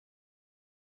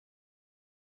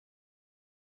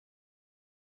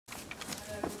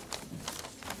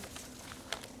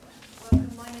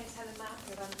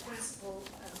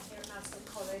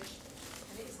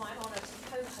my honour to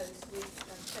co-host with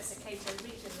Professor Cato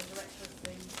Regan, the director of the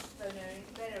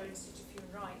Bonavero Institute of Human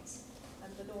Rights,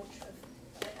 and the launch of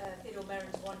Theodor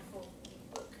Meron's wonderful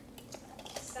book,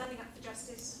 Standing Up for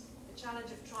Justice, The Challenge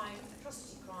of Trying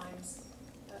Atrocity Crimes,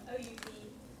 OUP,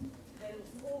 available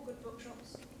from all good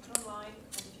bookshops and online,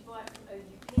 and if you buy it from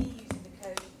OUP using the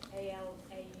code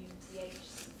ALAUTHC4,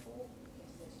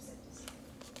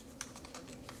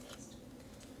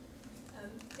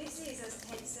 this is, as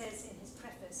Ted says in his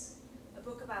preface, a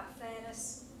book about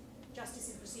fairness,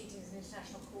 justice in proceedings in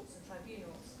international courts and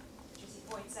tribunals, which, as he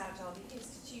points out, are the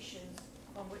institutions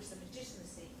on which the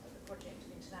legitimacy of the project of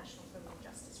international criminal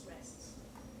justice rests.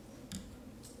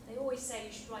 They always say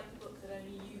you should write the book that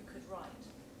only you could write,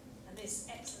 and this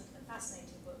excellent and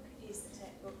fascinating book is the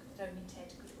book that only Ted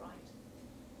could write.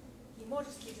 He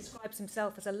modestly describes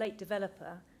himself as a late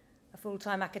developer, a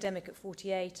full-time academic at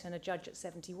 48 and a judge at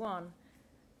 71,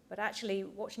 but actually,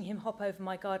 watching him hop over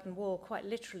my garden wall quite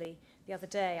literally the other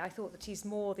day, I thought that he's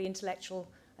more the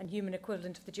intellectual and human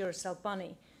equivalent of the Duracell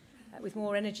bunny, with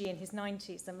more energy in his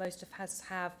 90s than most of us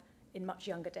have in much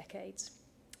younger decades.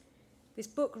 This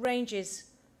book ranges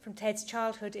from Ted's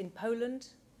childhood in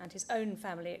Poland and his own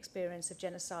family experience of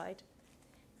genocide,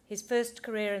 his first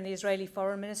career in the Israeli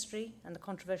Foreign Ministry and the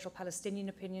controversial Palestinian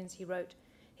opinions he wrote,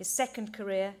 his second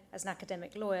career as an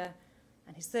academic lawyer,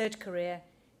 and his third career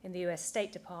in the US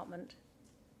State Department.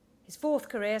 His fourth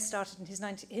career started in his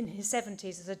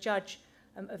 70s as a judge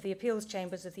of the appeals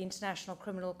chambers of the International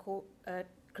Criminal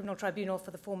Tribunal for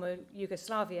the former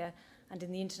Yugoslavia and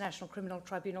in the International Criminal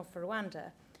Tribunal for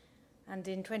Rwanda. And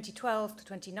in 2012 to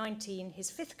 2019,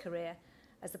 his fifth career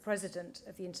as the president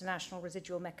of the International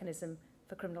Residual Mechanism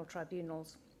for Criminal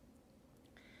Tribunals.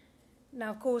 Now,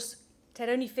 of course, Ted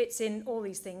only fits in all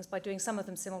these things by doing some of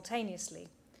them simultaneously.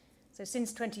 So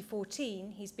since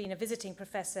 2014, he's been a visiting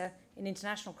professor in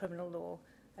international criminal law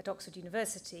at Oxford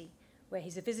University, where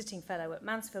he's a visiting fellow at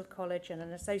Mansfield College and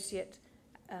an associate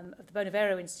of the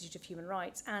Bonavero Institute of Human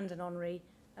Rights and an honorary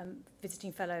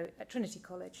visiting fellow at Trinity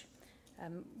College,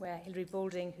 where Hilary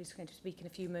Balding, who's going to speak in a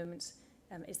few moments,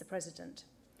 is the president.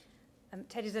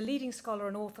 Ted is a leading scholar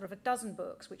and author of a dozen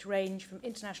books which range from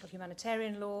international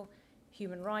humanitarian law,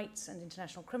 human rights and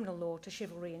international criminal law to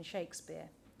chivalry and Shakespeare.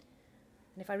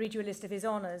 And if I read you a list of his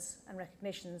honours and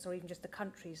recognitions, or even just the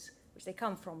countries which they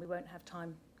come from, we won't have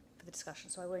time for the discussion,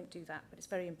 so I won't do that, but it's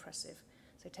very impressive.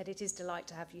 So Ted, it is a delight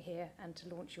to have you here and to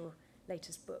launch your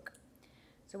latest book.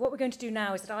 So what we're going to do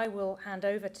now is that I will hand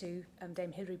over to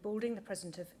Dame Hilary Balding, the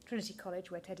president of Trinity College,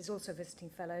 where Ted is also a visiting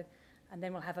fellow, and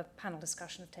then we'll have a panel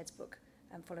discussion of Ted's book,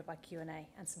 followed by Q&A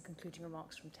and some concluding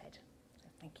remarks from Ted. So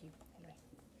thank you, Hilary.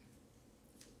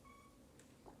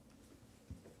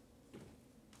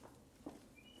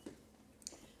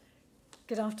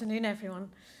 Good afternoon,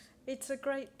 everyone. It's a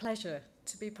great pleasure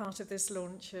to be part of this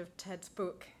launch of Ted's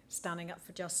book, Standing Up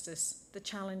for Justice, The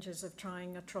Challenges of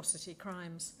Trying Atrocity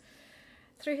Crimes.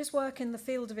 Through his work in the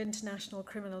field of international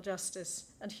criminal justice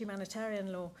and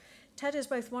humanitarian law, Ted is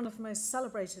both one of the most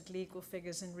celebrated legal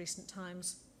figures in recent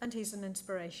times, and he's an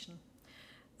inspiration.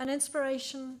 An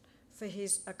inspiration for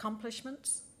his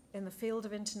accomplishments in the field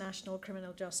of international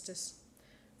criminal justice,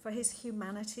 for his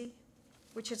humanity,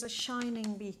 which is a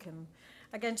shining beacon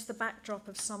against the backdrop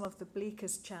of some of the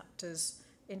bleakest chapters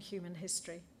in human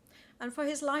history, and for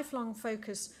his lifelong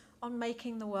focus on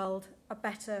making the world a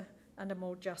better and a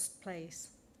more just place.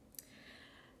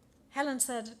 Helen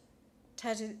said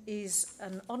Ted is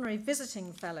an honorary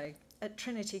visiting fellow at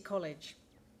Trinity College,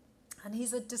 and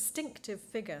he's a distinctive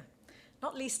figure,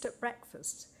 not least at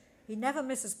breakfast. He never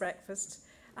misses breakfast,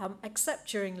 except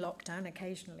during lockdown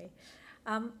occasionally.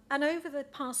 And over the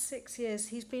past 6 years,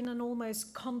 he's been an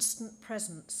almost constant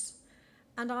presence,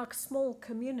 and our small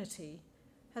community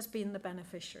has been the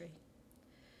beneficiary.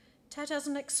 Ted has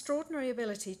an extraordinary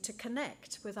ability to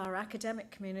connect with our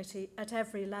academic community at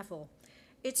every level.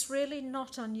 It's really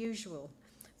not unusual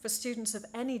for students of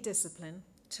any discipline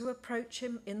to approach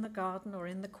him in the garden or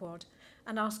in the quad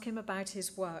and ask him about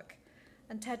his work.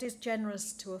 And Ted is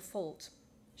generous to a fault,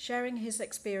 sharing his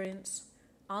experience,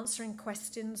 answering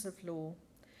questions of law,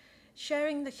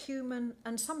 sharing the human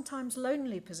and sometimes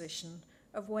lonely position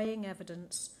of weighing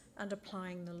evidence and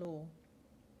applying the law.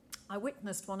 I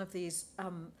witnessed one of these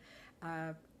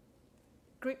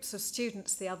groups of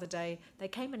students the other day. They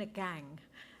came in a gang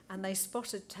and they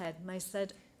spotted Ted and they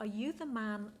said, "Are you the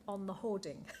man on the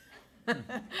hoarding?" And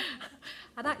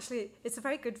actually, it's a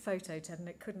very good photo, Ted, and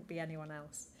it couldn't be anyone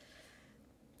else.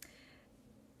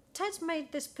 Ted's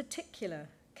made this particular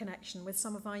connection with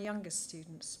some of our youngest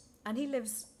students, and he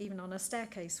lives even on a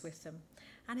staircase with them.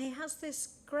 And he has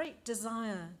this great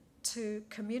desire to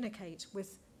communicate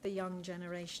with the young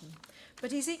generation.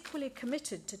 But he's equally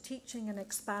committed to teaching and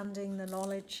expanding the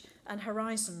knowledge and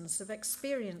horizons of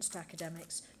experienced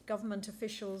academics, government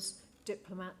officials,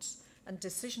 diplomats, and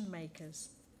decision makers.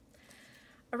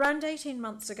 Around 18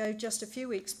 months ago, just a few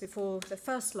weeks before the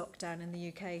first lockdown in the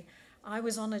UK, I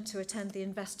was honoured to attend the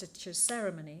investiture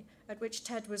ceremony at which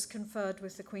Ted was conferred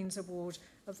with the Queen's Award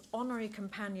of Honorary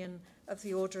Companion of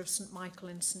the Order of St Michael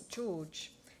and St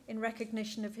George in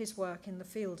recognition of his work in the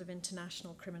field of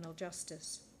international criminal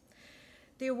justice.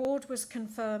 The award was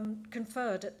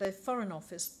conferred at the Foreign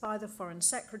Office by the Foreign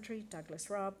Secretary, Douglas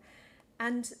Raab,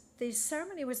 and the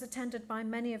ceremony was attended by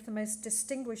many of the most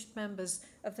distinguished members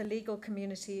of the legal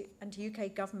community and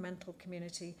UK governmental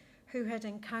community who had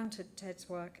encountered Ted's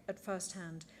work at first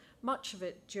hand, much of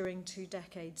it during 2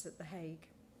 decades at The Hague.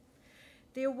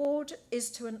 The award is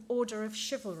to an order of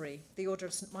chivalry, the Order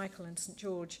of St Michael and St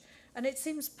George, and it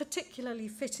seems particularly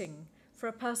fitting for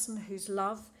a person whose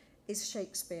love is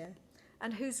Shakespeare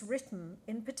and who's written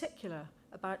in particular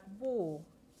about war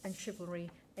and chivalry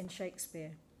in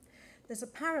Shakespeare. There's a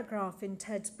paragraph in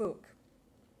Ted's book,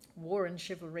 War and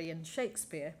Chivalry in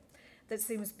Shakespeare, that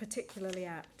seems particularly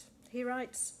apt. He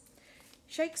writes,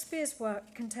 Shakespeare's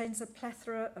work contains a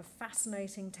plethora of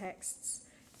fascinating texts,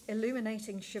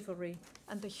 illuminating chivalry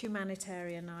and the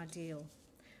humanitarian ideal.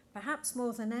 Perhaps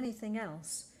more than anything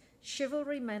else,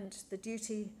 chivalry meant the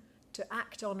duty to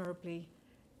act honourably,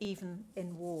 even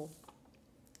in war.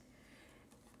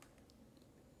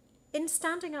 In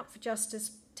standing up for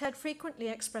justice, Ted frequently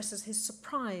expresses his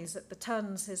surprise at the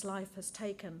turns his life has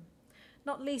taken,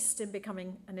 not least in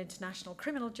becoming an international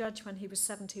criminal judge when he was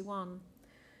 71.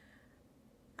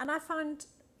 And I find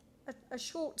a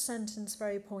short sentence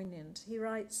very poignant. He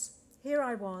writes, here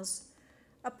I was,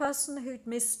 a person who'd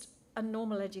missed a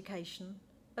normal education,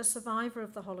 a survivor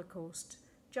of the Holocaust,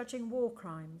 judging war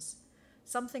crimes,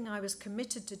 something I was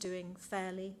committed to doing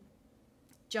fairly,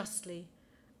 justly,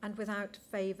 and without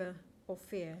favour or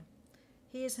fear.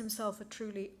 He is himself a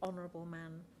truly honourable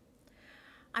man.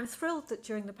 I'm thrilled that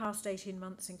during the past 18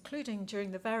 months, including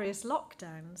during the various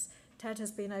lockdowns, Ted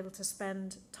has been able to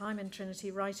spend time in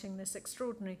Trinity writing this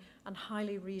extraordinary and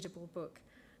highly readable book,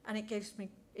 and it gives me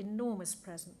enormous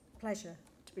pleasure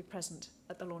to be present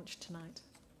at the launch tonight.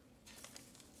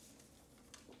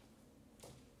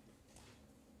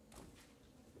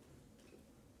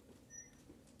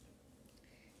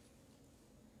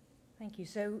 Thank you.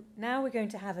 So now we're going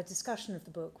to have a discussion of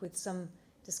the book with some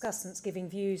discussants giving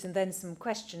views and then some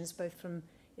questions both from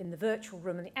in the virtual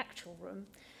room and the actual room.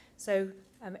 So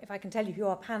if I can tell you who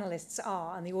our panellists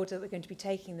are and the order that we're going to be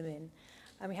taking them in.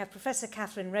 We have Professor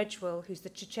Catherine Redgewell, who's the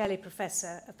Cicelli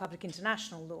Professor of Public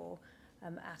International Law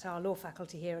at our law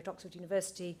faculty here at Oxford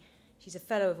University. She's a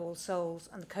Fellow of All Souls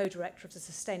and the Co-Director of the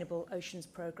Sustainable Oceans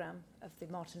Programme of the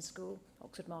Martin School,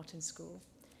 Oxford Martin School.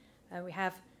 We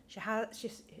have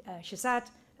Shahzad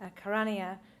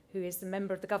Karania, who is the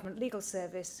member of the Government Legal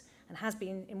Service and has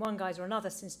been in one guise or another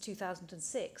since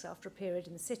 2006 after a period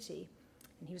in the city.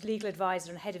 And he was legal advisor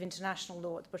and head of international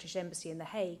law at the British Embassy in The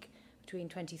Hague between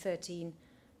 2013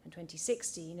 and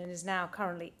 2016 and is now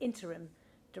currently interim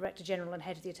Director General and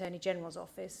head of the Attorney General's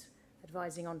Office,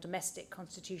 advising on domestic,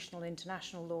 constitutional,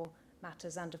 international law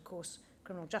matters and, of course,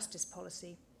 criminal justice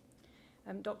policy.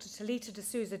 Dr. Talita de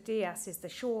Souza Diaz is the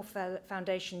Shaw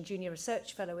Foundation Junior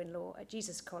Research Fellow in Law at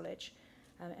Jesus College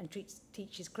and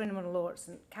teaches criminal law at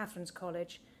St Catherine's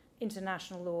College,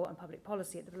 international law and public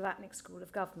policy at the Blavatnik School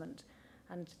of Government,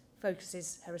 and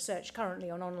focuses her research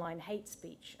currently on online hate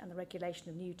speech and the regulation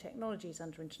of new technologies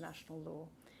under international law.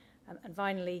 And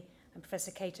finally,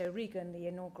 Professor Cato Regan, the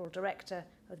inaugural director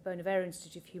of the Bonavero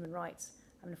Institute of Human Rights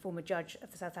and a former judge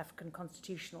of the South African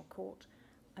Constitutional Court.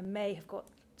 I may have got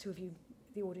two of you,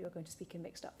 the order you're going to speak in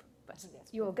mixed up, but yes,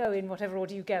 you will go in whatever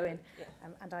order you go in, yeah.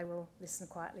 And I will listen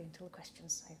quietly until the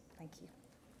questions, so thank you.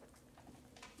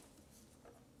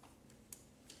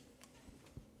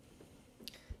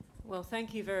 Well,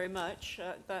 thank you very much.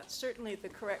 That's certainly the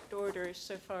correct order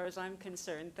so far as I'm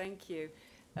concerned. Thank you.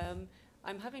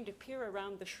 I'm having to peer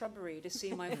around the shrubbery to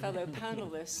see my fellow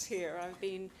panelists here. I've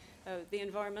been, the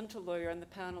environmental lawyer on the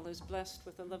panel is blessed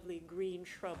with a lovely green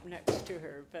shrub next to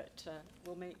her, but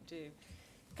we'll make do.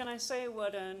 Can I say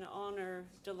what an honor,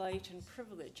 delight, and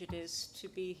privilege it is to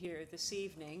be here this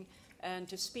evening and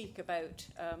to speak about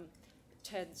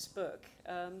Ted's book.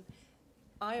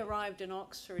 I arrived in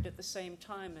Oxford at the same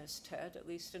time as Ted, at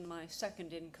least in my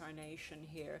second incarnation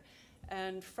here.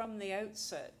 And from the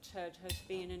outset, Ted has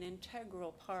been an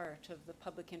integral part of the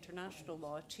public international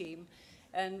law team,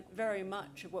 and very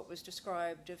much of what was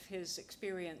described of his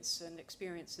experience and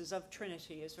experiences of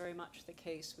Trinity is very much the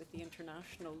case with the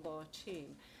international law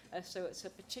team. So it's a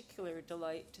particular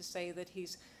delight to say that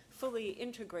he's fully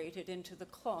integrated into the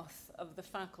cloth of the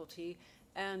faculty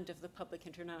and of the Public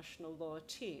International Law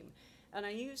team. And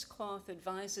I use cloth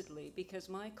advisedly because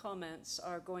my comments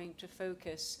are going to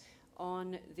focus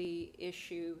on the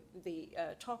issue, the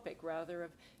topic rather,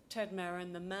 of Ted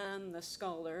Meron, the man, the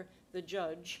scholar, the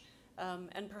judge,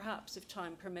 and perhaps, if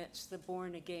time permits, the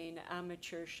born-again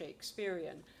amateur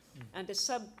Shakespearean. And a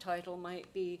subtitle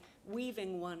might be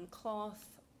Weaving One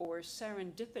Cloth, or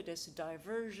Serendipitous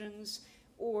Diversions,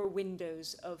 or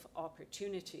Windows of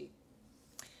Opportunity.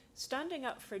 Standing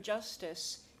Up for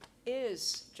Justice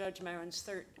is Judge Meron's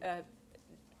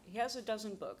he has a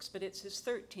dozen books, but it's his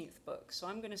 13th book. So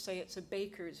I'm going to say it's a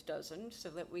baker's dozen so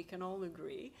that we can all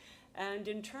agree. And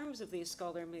in terms of these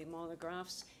scholarly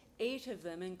monographs, 8 of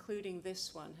them, including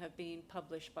this one, have been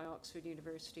published by Oxford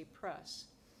University Press.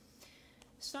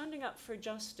 Standing Up for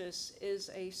Justice is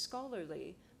a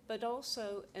scholarly, but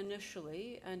also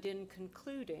initially and in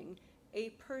concluding, a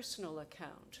personal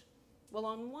account. Well,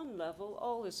 on one level,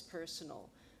 all is personal.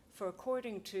 For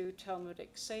according to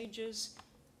Talmudic sages,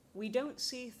 we don't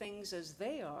see things as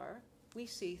they are, we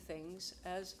see things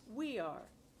as we are.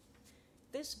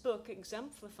 This book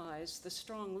exemplifies the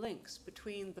strong links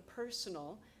between the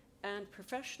personal and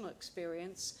professional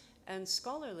experience and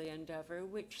scholarly endeavor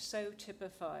which so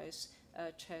typifies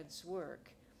Ted's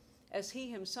work. As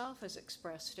he himself has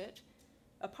expressed it,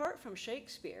 apart from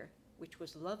Shakespeare, which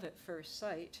was love at first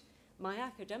sight, my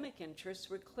academic interests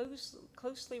were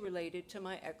closely related to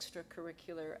my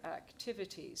extracurricular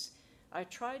activities. I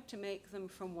tried to make them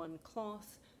from one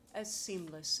cloth as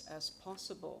seamless as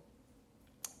possible.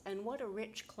 And what a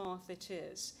rich cloth it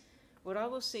is. What I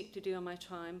will seek to do in my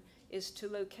time is to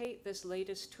locate this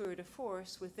latest tour de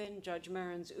force within Judge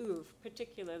Meron's oeuvre,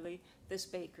 particularly this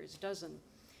baker's dozen.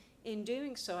 In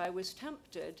doing so, I was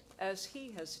tempted, as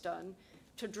he has done,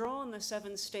 to draw on the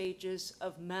 7 stages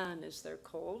of man, as they're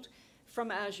called,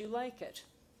 from As You Like It,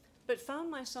 but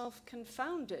found myself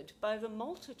confounded by the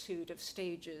multitude of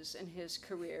stages in his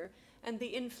career and the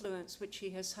influence which he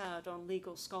has had on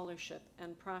legal scholarship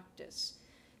and practice.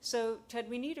 So, Ted,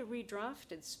 we need a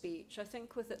redrafted speech, I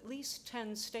think with at least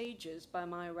 10 stages by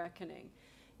my reckoning.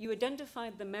 You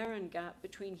identified the Meron gap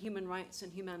between human rights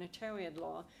and humanitarian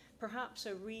law. Perhaps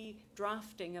a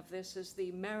redrafting of this as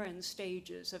the Meron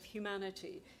stages of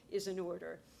humanity is in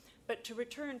order. But to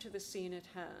return to the scene at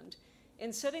hand,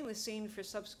 in setting the scene for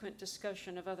subsequent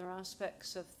discussion of other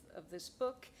aspects of this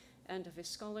book and of his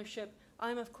scholarship,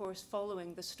 I'm of course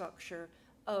following the structure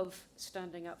of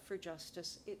Standing Up for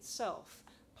Justice itself,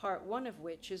 part 1 of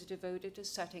which is devoted to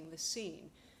setting the scene,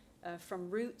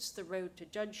 from roots, the road to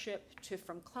judgeship, to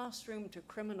from classroom to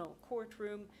criminal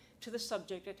courtroom, to the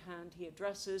subject at hand he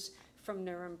addresses, from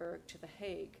Nuremberg to The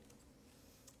Hague.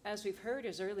 As we've heard,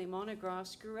 his early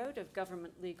monographs grew out of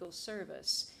government legal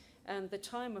service and the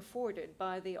time afforded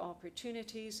by the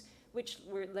opportunities which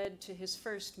were led to his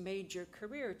first major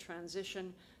career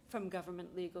transition from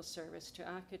government legal service to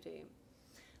academe.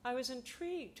 I was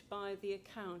intrigued by the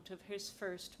account of his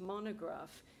first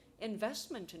monograph,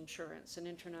 Investment Insurance in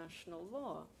International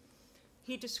Law.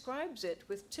 He describes it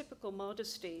with typical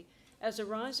modesty as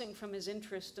arising from his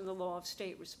interest in the law of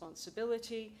state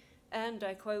responsibility, and,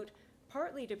 I quote,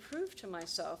 partly to prove to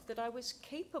myself that I was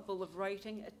capable of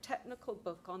writing a technical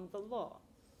book on the law.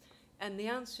 And the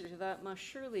answer to that must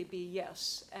surely be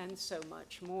yes, and so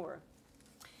much more.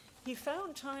 He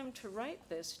found time to write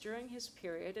this during his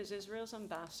period as Israel's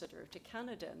ambassador to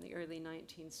Canada in the early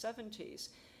 1970s,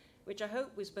 which I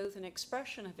hope was both an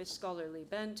expression of his scholarly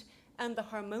bent and the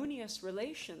harmonious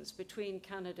relations between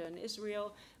Canada and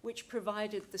Israel, which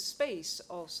provided the space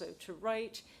also to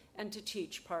write and to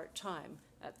teach part-time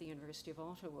at the University of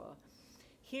Ottawa.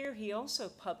 Here he also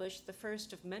published the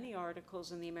first of many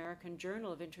articles in the American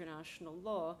Journal of International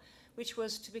Law, which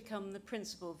was to become the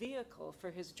principal vehicle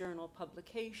for his journal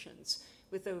publications,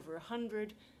 with over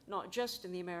 100, not just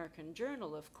in the American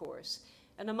Journal, of course.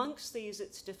 And amongst these,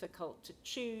 it's difficult to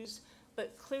choose,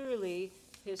 but clearly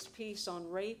his piece on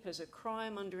rape as a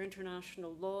crime under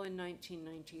international law in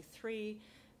 1993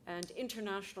 and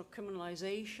international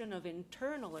criminalization of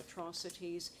internal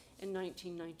atrocities in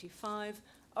 1995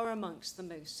 are amongst the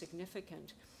most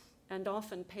significant and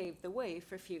often paved the way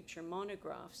for future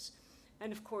monographs.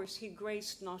 And of course, he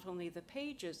graced not only the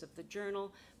pages of the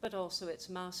journal, but also its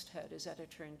masthead as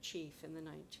editor-in-chief in the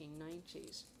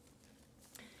 1990s.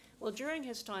 Well, during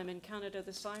his time in Canada,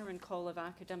 the siren call of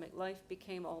academic life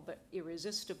became all but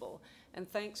irresistible, and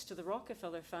thanks to the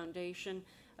Rockefeller Foundation,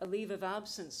 a leave of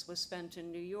absence was spent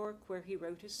in New York, where he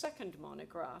wrote his second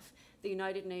monograph, The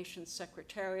United Nations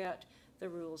Secretariat, The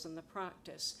Rules and the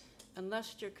Practice.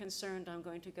 unless you're concerned I'm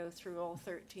going to go through all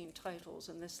 13 titles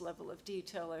in this level of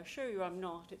detail, I assure you I'm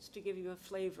not. It's to give you a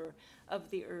flavor of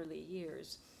the early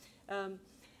years.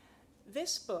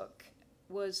 This book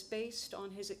was based on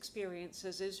his experience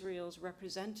as Israel's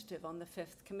representative on the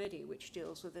Fifth Committee, which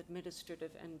deals with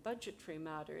administrative and budgetary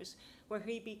matters, where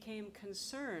he became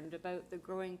concerned about the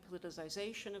growing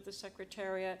politicization of the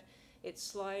Secretariat, its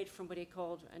slide from what he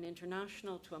called an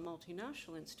international to a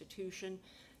multinational institution,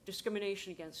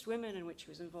 discrimination against women, in which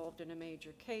he was involved in a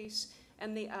major case,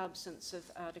 and the absence of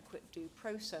adequate due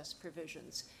process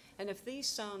provisions. And if these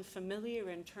sound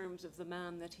familiar in terms of the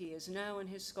man that he is now in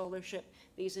his scholarship,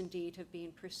 these indeed have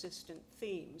been persistent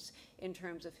themes in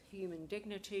terms of human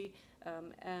dignity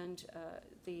and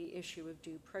the issue of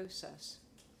due process.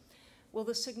 Well,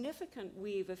 the significant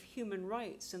weave of human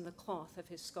rights in the cloth of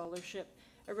his scholarship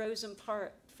arose in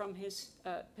part from his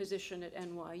position at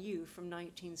NYU from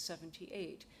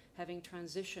 1978, having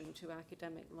transitioned to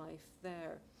academic life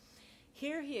there.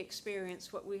 Here he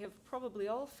experienced what we have probably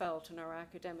all felt in our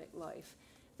academic life,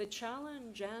 the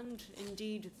challenge and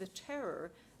indeed the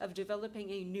terror of developing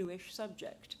a newish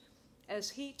subject. As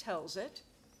he tells it,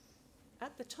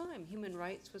 at the time, human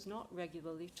rights was not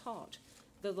regularly taught,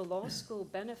 though the law school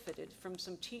benefited from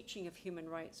some teaching of human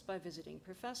rights by visiting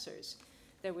professors.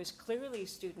 There was clearly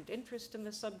student interest in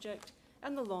the subject,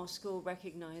 and the law school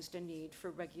recognized a need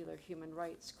for regular human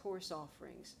rights course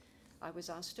offerings. I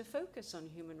was asked to focus on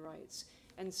human rights,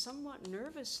 and somewhat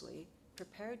nervously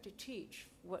prepared to teach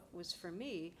what was for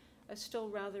me a still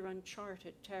rather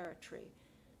uncharted territory.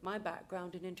 My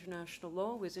background in international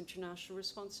law was international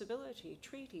responsibility,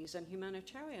 treaties, and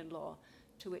humanitarian law,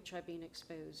 to which I've been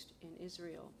exposed in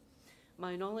Israel.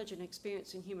 My knowledge and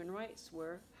experience in human rights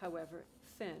were, however,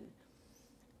 thin.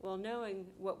 Well, knowing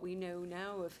what we know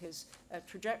now of his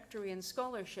trajectory and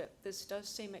scholarship, this does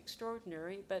seem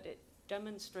extraordinary, but it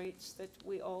demonstrates that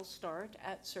we all start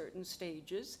at certain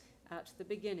stages at the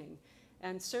beginning.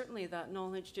 And certainly that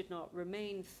knowledge did not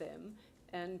remain thin,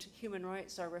 and human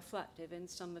rights are reflective in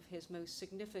some of his most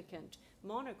significant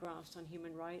monographs on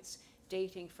human rights,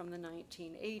 dating from the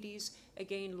 1980s,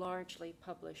 again largely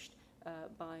published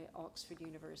by Oxford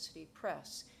University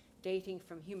Press, dating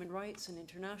from human rights and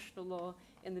international law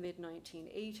in the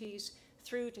mid-1980s,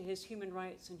 through to his human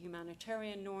rights and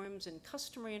humanitarian norms and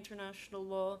customary international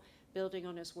law, building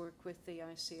on his work with the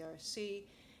ICRC.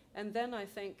 And then I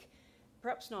think,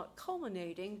 perhaps not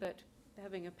culminating, but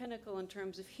having a pinnacle in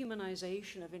terms of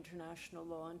humanization of international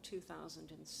law in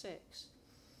 2006.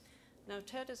 Now,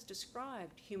 Ted has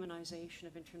described humanization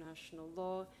of international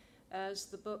law as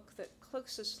the book that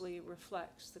closestly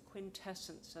reflects the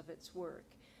quintessence of its work,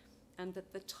 and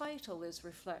that the title is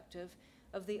reflective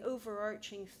of the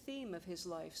overarching theme of his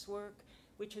life's work,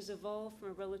 which has evolved from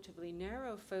a relatively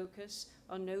narrow focus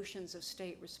on notions of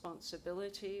state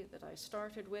responsibility that I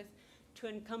started with, to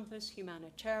encompass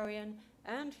humanitarian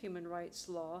and human rights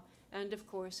law, and of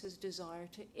course his desire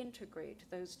to integrate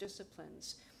those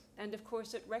disciplines. And of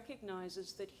course it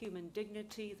recognizes that human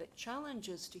dignity, that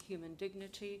challenges to human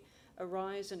dignity,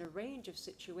 arise in a range of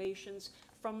situations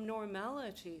from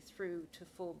normality through to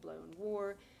full-blown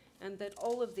war, and that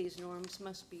all of these norms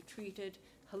must be treated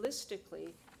holistically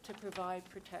to provide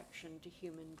protection to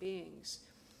human beings.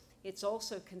 It's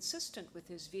also consistent with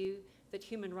his view that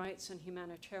human rights and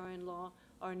humanitarian law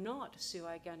are not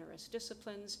sui generis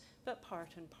disciplines, but part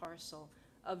and parcel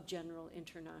of general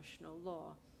international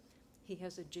law. He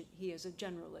is a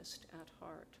generalist at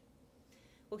heart.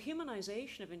 Well,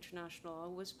 Humanization of International Law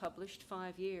was published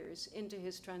 5 years into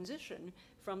his transition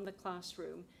from the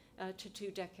classroom to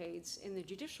 2 decades in the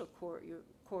judicial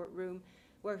courtroom,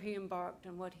 where he embarked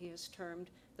on what he has termed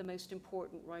the most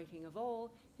important writing of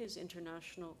all, his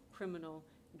international criminal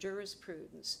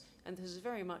jurisprudence. And this is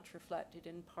very much reflected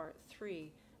in part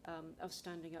 3 of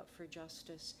Standing Up for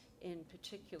Justice in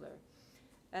particular.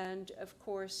 And of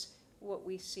course, what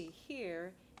we see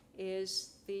here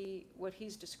is what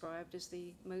he's described as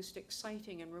the most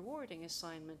exciting and rewarding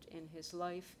assignment in his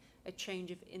life, a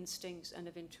change of instincts and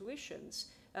of intuitions,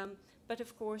 but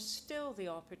of course still the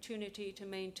opportunity to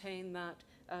maintain that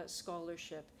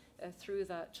scholarship through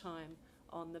that time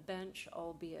on the bench,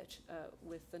 albeit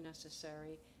with the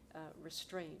necessary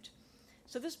restraint.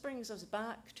 So this brings us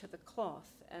back to the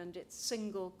cloth and its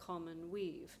single common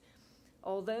weave.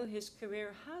 Although his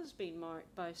career has been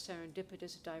marked by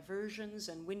serendipitous diversions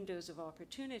and windows of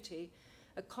opportunity,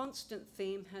 a constant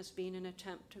theme has been an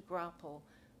attempt to grapple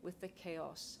with the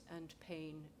chaos and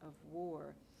pain of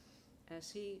war.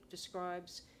 As he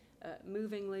describes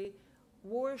movingly,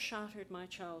 war shattered my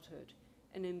childhood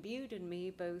and imbued in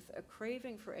me both a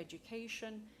craving for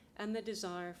education and the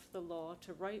desire for the law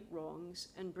to right wrongs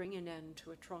and bring an end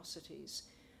to atrocities.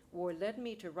 War led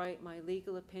me to write my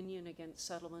legal opinion against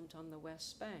settlement on the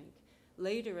West Bank.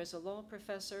 Later, as a law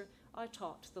professor, I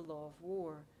taught the law of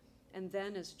war. And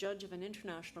then, as judge of an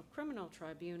international criminal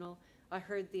tribunal, I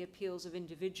heard the appeals of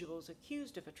individuals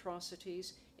accused of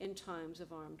atrocities in times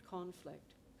of armed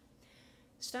conflict.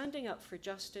 Standing up for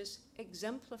justice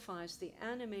exemplifies the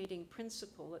animating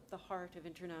principle at the heart of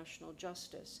international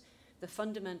justice, the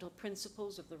fundamental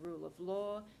principles of the rule of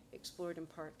law, explored in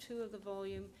part 2 of the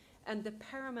volume, and the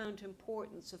paramount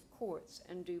importance of courts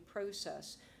and due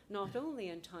process, not only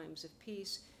in times of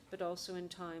peace, but also in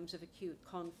times of acute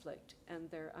conflict and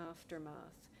their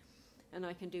aftermath. And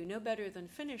I can do no better than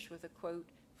finish with a quote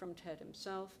from Ted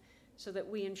himself, so that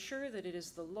we ensure that it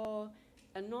is the law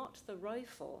and not the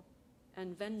rifle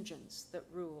and vengeance that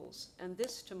rules. And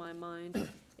this, to my mind,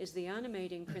 is the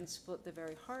animating principle at the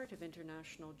very heart of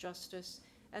international justice,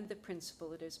 and the principle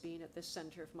that has been at the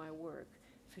center of my work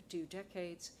for 2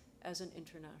 decades as an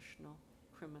international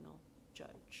criminal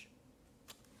judge.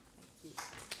 Thank you.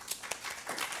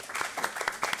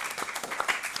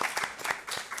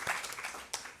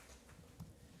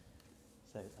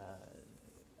 So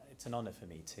it's an honor for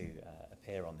me to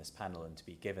appear on this panel and to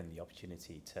be given the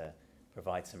opportunity to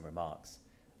provide some remarks.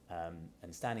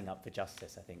 And standing up for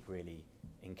justice, I think, really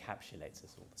encapsulates,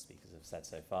 as all the speakers have said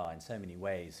so far, in so many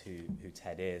ways who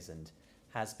Ted is and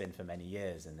has been for many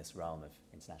years in this realm of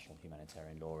international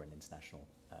humanitarian law and international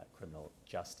criminal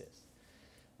justice.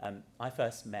 I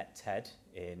first met Ted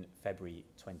in February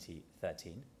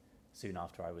 2013, soon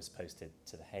after I was posted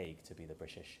to The Hague to be the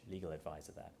British legal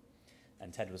advisor there.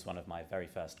 And Ted was one of my very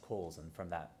first calls, and from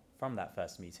that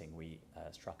first meeting, we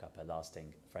struck up a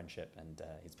lasting friendship, and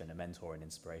he's been a mentor and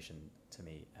inspiration to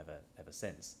me ever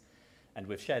since. And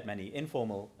we've shared many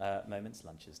informal moments,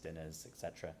 lunches, dinners,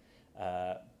 etc.,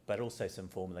 but also some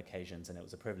formal occasions, and it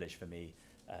was a privilege for me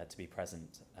to be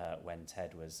present when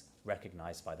Ted was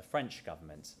recognized by the French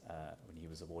government, when he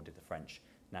was awarded the French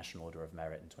National Order of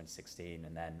Merit in 2016,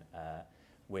 and then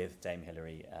with Dame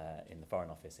Hillary in the Foreign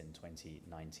Office in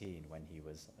 2019, when he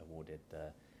was awarded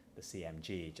the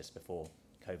CMG just before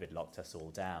COVID locked us all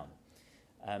down.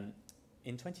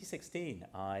 In 2016,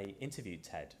 I interviewed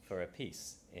Ted for a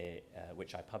piece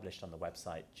which I published on the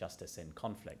website Justice in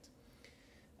Conflict,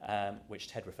 which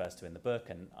Ted refers to in the book,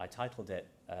 and I titled it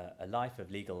A Life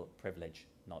of Legal Privilege,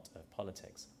 Not of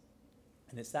Politics.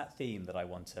 And it's that theme that I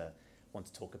want to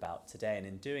talk about today, and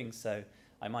in doing so,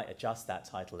 I might adjust that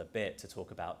title a bit to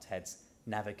talk about Ted's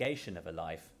navigation of a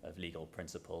life of legal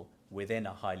principle within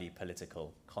a highly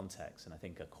political context, and I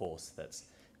think a course that's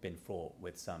been fraught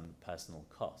with some personal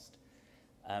cost.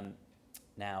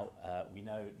 We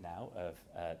know now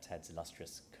of Ted's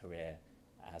illustrious career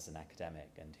as an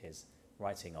academic, and his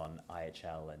writing on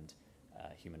IHL and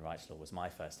human rights law was my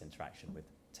first interaction with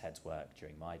Ted's work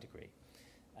during my degree.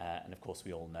 And of course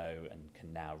we all know and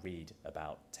can now read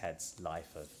about Ted's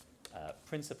life of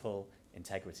principle,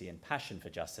 integrity and passion for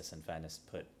justice and fairness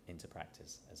put into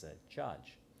practice as a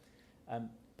judge.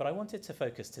 But I wanted to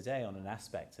focus today on an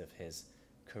aspect of his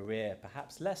career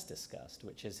perhaps less discussed,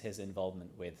 which is his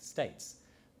involvement with states,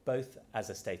 both as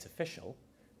a state official,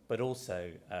 but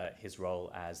also his role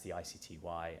as the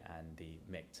ICTY and the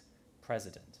MICT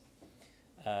president.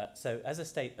 So as a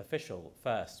state official,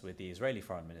 first with the Israeli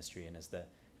Foreign Ministry and as the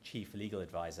chief legal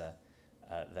advisor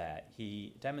there,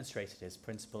 he demonstrated his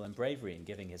principle and bravery in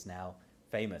giving his now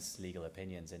famous legal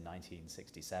opinions in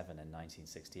 1967 and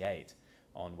 1968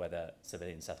 on whether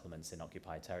civilian settlements in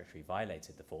occupied territory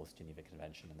violated the Fourth Geneva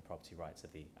Convention and the property rights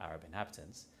of the Arab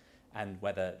inhabitants, and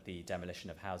whether the demolition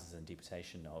of houses and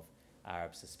deportation of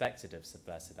Arabs suspected of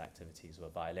subversive activities were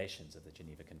violations of the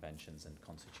Geneva Conventions and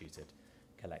constituted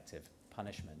collective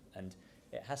punishment. And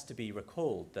it has to be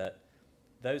recalled that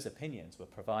those opinions were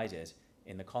provided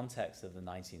in the context of the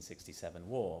 1967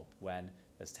 war, when,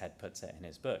 as Ted puts it in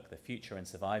his book, the future and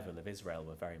survival of Israel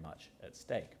were very much at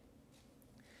stake.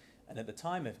 And at the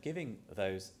time of giving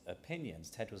those opinions,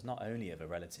 Ted was not only of a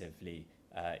relatively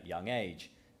young age,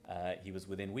 he was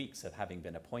within weeks of having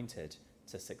been appointed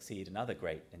to succeed another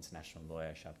great international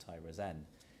lawyer, Shabtai Rosen.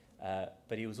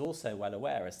 But he was also well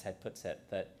aware, as Ted puts it,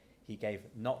 that he gave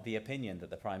not the opinion that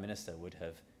the Prime Minister would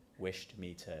have wished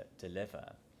me to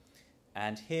deliver.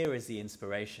 And here is the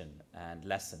inspiration and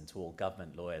lesson to all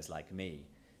government lawyers like me.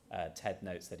 Ted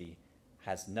notes that he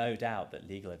has no doubt that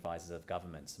legal advisors of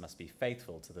governments must be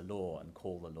faithful to the law and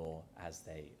call the law as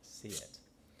they see it.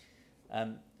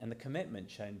 And the commitment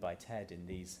shown by Ted in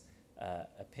these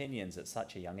opinions at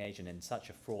such a young age and in such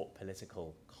a fraught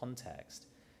political context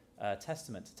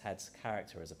testament to Ted's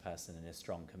character as a person and his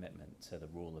strong commitment to the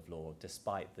rule of law,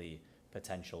 despite the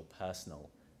potential personal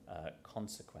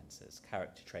consequences,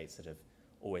 character traits that have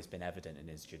always been evident in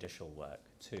his judicial work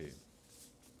too.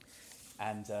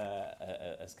 And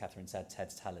as Catherine said,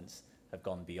 Ted's talents have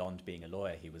gone beyond being a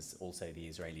lawyer. He was also the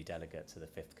Israeli delegate to the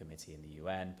Fifth Committee in the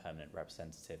UN, permanent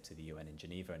representative to the UN in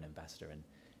Geneva, and ambassador in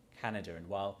Canada. And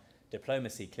while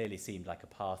diplomacy clearly seemed like a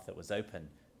path that was open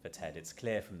for Ted, it's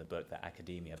clear from the book that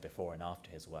academia before and after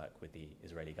his work with the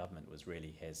Israeli government was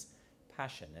really his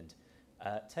passion. And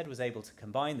Ted was able to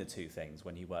combine the two things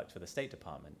when he worked for the State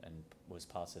Department and was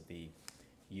part of the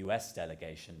US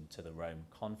delegation to the Rome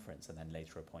Conference, and then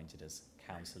later appointed as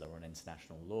counselor on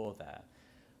international law there.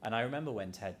 And I remember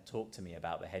when Ted talked to me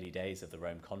about the heady days of the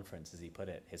Rome Conference, as he put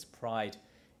it, his pride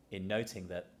in noting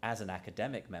that as an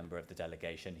academic member of the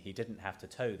delegation, he didn't have to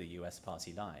toe the US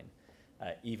party line,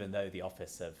 even though the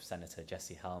office of Senator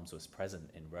Jesse Helms was present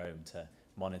in Rome to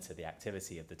monitor the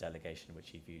activity of the delegation, which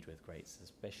he viewed with great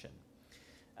suspicion.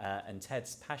 And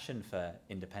Ted's passion for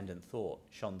independent thought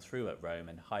shone through at Rome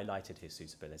and highlighted his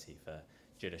suitability for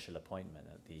judicial appointment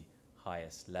at the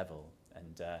highest level.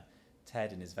 And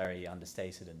Ted, in his very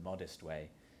understated and modest way,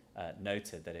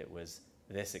 noted that it was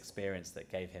this experience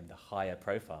that gave him the higher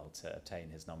profile to obtain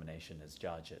his nomination as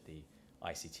judge at the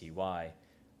ICTY,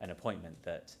 an appointment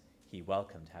that he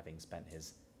welcomed, having spent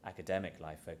his academic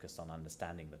life focused on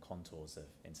understanding the contours of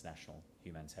international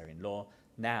humanitarian law.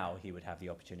 Now he would have the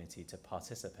opportunity to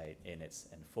participate in its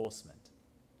enforcement.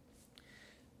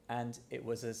 And it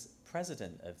was as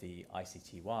president of the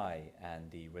ICTY and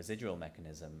the residual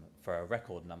mechanism for a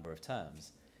record number of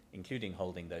terms, including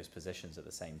holding those positions at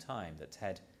the same time, that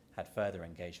Ted had further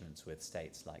engagements with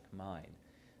states like mine.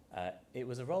 It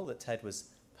was a role that Ted was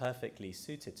perfectly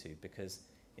suited to because,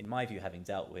 in my view, having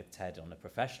dealt with Ted on a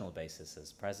professional basis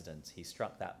as president, he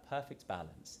struck that perfect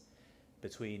balance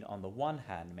between, on the one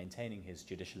hand, maintaining his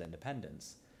judicial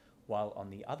independence, while on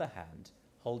the other hand,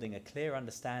 holding a clear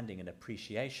understanding and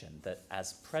appreciation that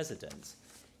as president,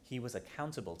 he was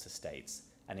accountable to states,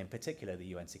 and in particular the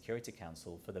UN Security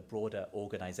Council, for the broader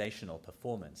organizational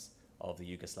performance of the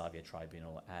Yugoslavia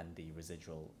Tribunal and the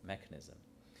residual mechanism.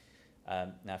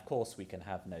 Now, of course, we can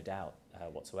have no doubt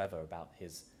whatsoever about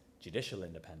his judicial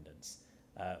independence.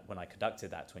 When I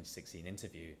conducted that 2016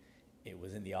 interview, it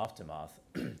was in the aftermath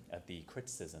of the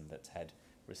criticism that Ted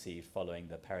received following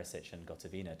the Perisic and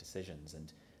Gotovina decisions.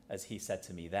 And as he said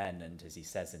to me then, and as he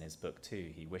says in his book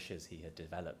too, he wishes he had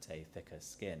developed a thicker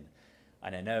skin.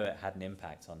 And I know it had an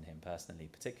impact on him personally,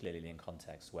 particularly in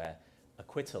contexts where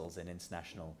acquittals in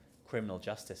international criminal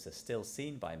justice are still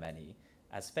seen by many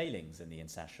as failings in the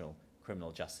international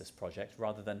criminal justice project,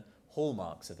 rather than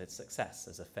hallmarks of its success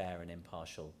as a fair and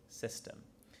impartial system.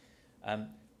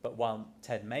 But while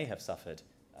Ted may have suffered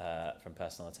from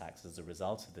personal attacks as a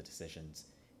result of the decisions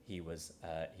he was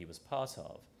part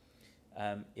of,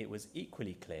 it was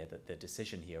equally clear that the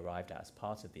decision he arrived at as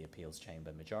part of the appeals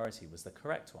chamber majority was the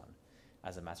correct one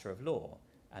as a matter of law,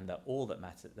 and that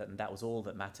that was all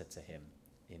that mattered to him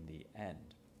in the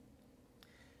end.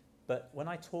 But when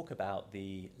I talk about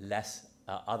the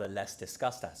other less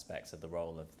discussed aspects of the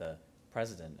role of the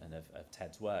president and of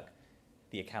Ted's work,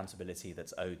 the accountability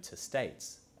that's owed to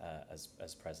states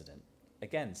as president,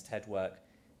 again,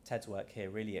 Ted's work here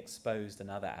really exposed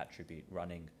another attribute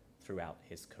running throughout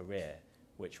his career,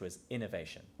 which was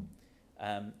innovation.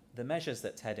 The measures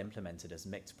that Ted implemented as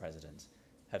MICT president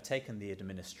have taken the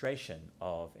administration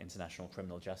of international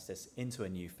criminal justice into a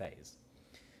new phase,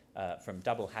 from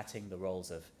double-hatting the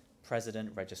roles of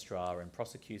president, registrar, and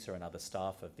prosecutor and other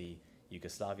staff of the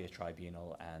Yugoslavia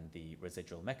Tribunal and the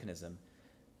residual mechanism,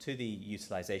 to the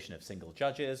utilization of single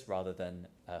judges rather than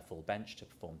a full bench to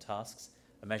perform tasks,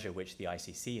 a measure which the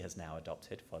ICC has now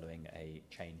adopted following a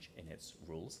change in its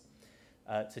rules,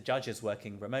 to judges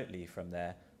working remotely from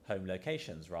their home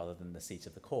locations rather than the seat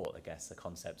of the court, I guess a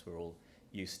concept we're all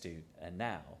used to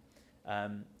now,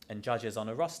 and judges on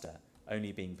a roster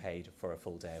only being paid for a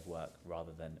full day of work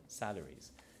rather than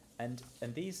salaries. And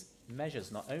these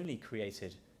measures not only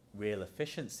created real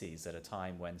efficiencies at a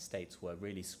time when states were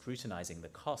really scrutinizing the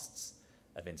costs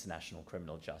of international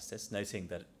criminal justice, noting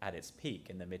that at its peak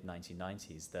in the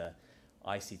mid-1990s, the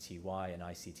ICTY and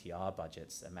ICTR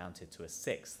budgets amounted to a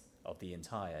sixth of the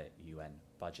entire UN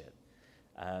budget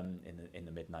in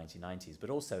the mid-1990s. But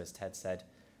also, as Ted said,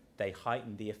 they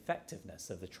heightened the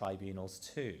effectiveness of the tribunals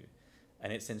too.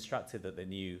 And it's instructive that the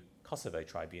new Kosovo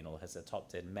tribunal has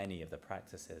adopted many of the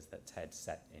practices that Ted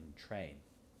set in train.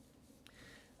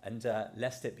 And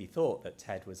lest it be thought that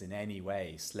Ted was in any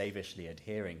way slavishly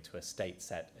adhering to a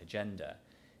state-set agenda,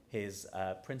 his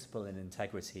principle and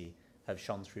integrity have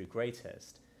shone through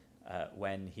greatest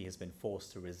when he has been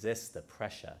forced to resist the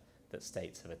pressure that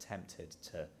states have attempted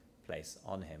to place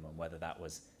on him, and whether that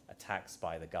was attacks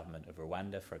by the government of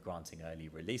Rwanda for granting early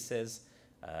releases,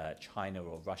 China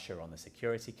or Russia on the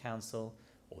Security Council,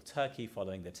 or Turkey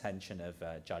following the detention of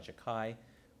Judge Akai,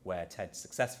 where Ted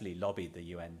successfully lobbied the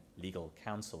UN Legal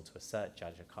Council to assert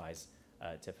Judge Akai's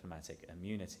diplomatic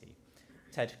immunity.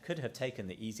 Ted could have taken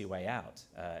the easy way out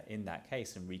in that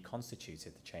case and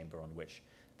reconstituted the chamber on which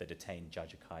the detained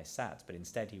Judge Akai sat, but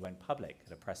instead he went public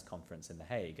at a press conference in The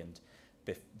Hague, and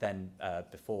then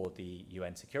before the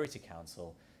UN Security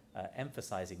Council,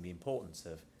 emphasizing the importance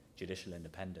of judicial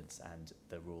independence and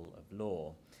the rule of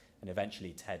law. And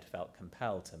eventually Ted felt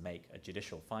compelled to make a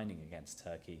judicial finding against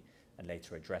Turkey and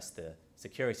later addressed the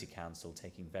Security Council,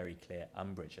 taking very clear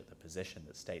umbrage at the position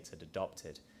that states had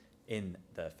adopted in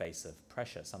the face of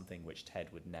pressure, something which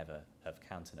Ted would never have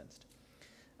countenanced.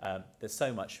 There's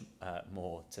so much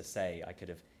more to say. I could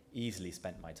have easily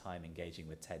spent my time engaging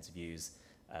with Ted's views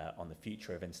on the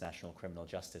future of international criminal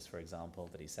justice, for example,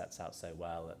 that he sets out so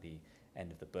well at the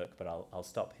end of the book, but I'll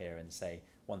stop here and say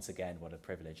once again what a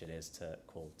privilege it is to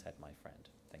call Ted my friend.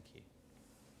 Thank you.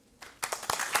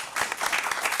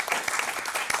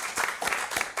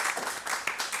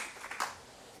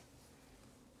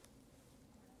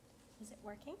 Is it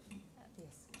working?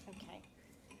 Yes. Okay.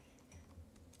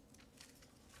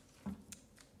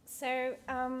 So,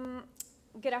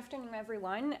 good afternoon,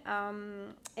 everyone.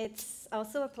 It's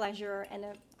also a pleasure and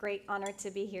a great honor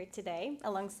to be here today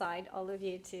alongside all of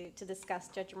you to discuss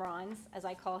Judge Meron's, as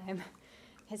I call him,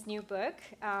 his new book.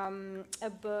 A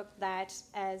book that,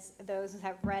 as those who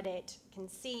have read it can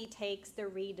see, takes the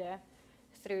reader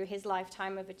through his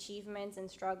lifetime of achievements and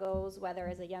struggles, whether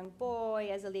as a young boy,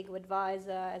 as a legal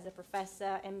advisor, as a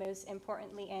professor, and most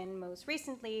importantly and most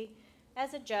recently,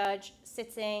 as a judge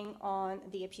sitting on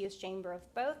the appeals chamber of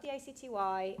both the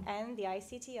ICTY and the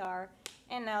ICTR,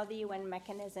 and now the UN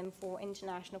mechanism for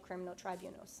International Criminal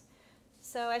Tribunals.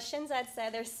 So as Shinzad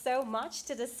said, there's so much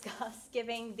to discuss,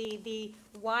 given the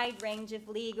wide range of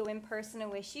legal and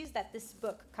personal issues that this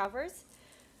book covers.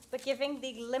 But given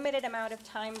the limited amount of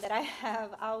time that I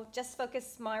have, I'll just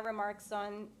focus my remarks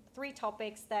on 3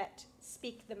 topics that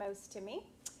speak the most to me.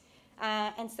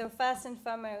 And so first and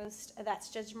foremost, that's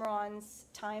Judge Meron's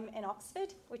time in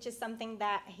Oxford, which is something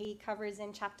that he covers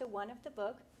in chapter 1 of the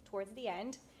book, towards the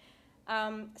end.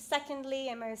 Secondly,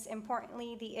 and most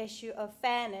importantly, the issue of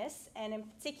fairness, and in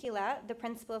particular, the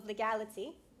principle of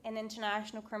legality in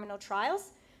international criminal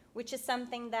trials, which is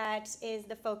something that is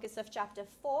the focus of chapter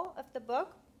 4 of the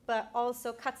book, but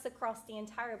also cuts across the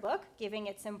entire book, giving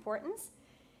its importance.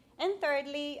 And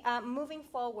thirdly, moving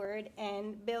forward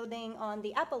and building on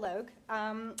the epilogue,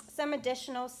 some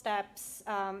additional steps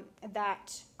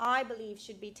that I believe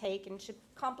should be taken, should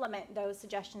complement those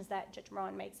suggestions that Judge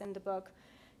Meron makes in the book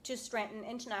to strengthen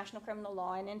international criminal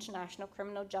law and international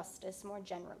criminal justice more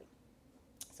generally.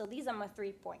 So these are my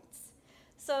 3 points.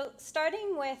 So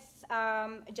starting with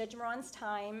Judge Meron's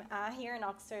time here in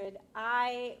Oxford,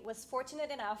 I was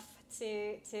fortunate enough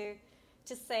to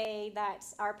say that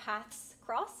our paths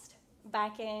crossed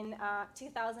back in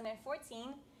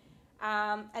 2014,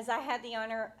 as I had the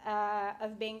honor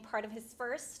of being part of his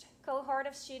first cohort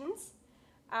of students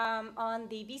on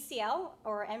the BCL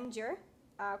or MJUR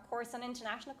course on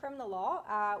international criminal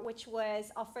law, which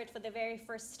was offered for the very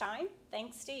first time,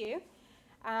 thanks to you.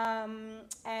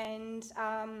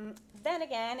 Then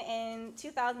again, in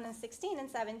 2016 and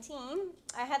 17,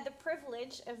 I had the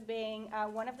privilege of being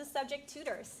one of the subject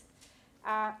tutors,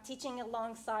 teaching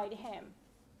alongside him.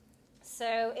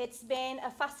 So it's been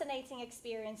a fascinating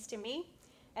experience to me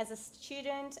as a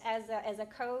student, as a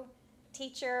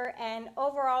co-teacher, and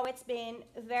overall it's been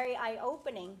very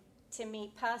eye-opening to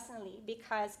me personally,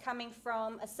 because coming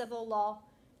from a civil law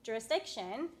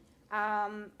jurisdiction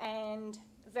and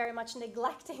very much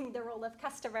neglecting the role of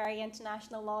customary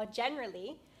international law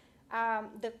generally,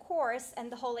 the course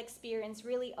and the whole experience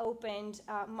really opened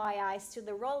my eyes to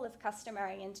the role of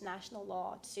customary international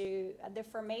law, to the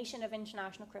formation of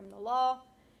international criminal law,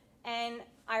 and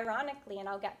ironically, and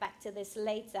I'll get back to this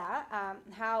later,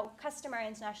 how customary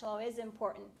international law is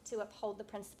important to uphold the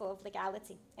principle of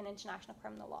legality in international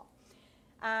criminal law.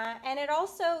 And it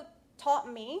also taught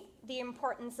me the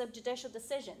importance of judicial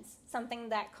decisions, something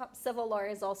that civil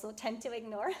lawyers also tend to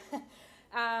ignore,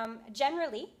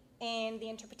 generally in the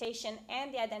interpretation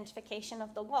and the identification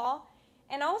of the law,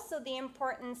 and also the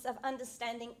importance of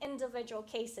understanding individual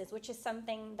cases, which is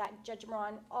something that Judge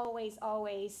Meron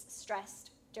always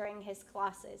stressed during his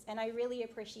classes, and I really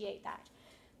appreciate that.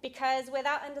 Because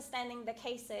without understanding the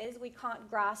cases, we can't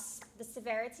grasp the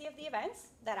severity of the events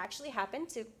that actually happened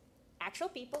to actual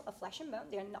people of flesh and bone.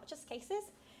 They're not just cases.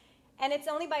 And it's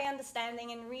only by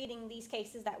understanding and reading these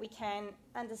cases that we can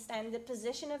understand the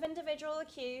position of individual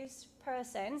accused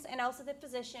persons and also the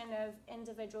position of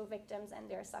individual victims and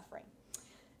their suffering.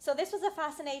 So this was a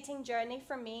fascinating journey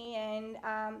for me, and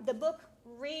the book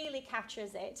really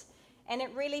captures it. And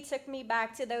it really took me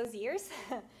back to those years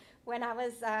when I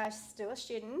was still a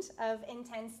student of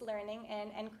intense learning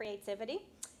and creativity.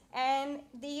 And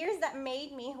the years that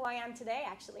made me who I am today,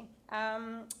 actually.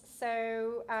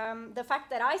 The fact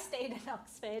that I stayed in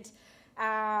Oxford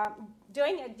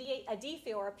doing a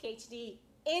DPhil or a PhD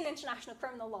in international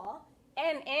criminal law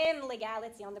and in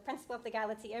legality, on the principle of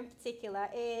legality in particular,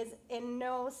 is in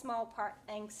no small part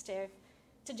thanks to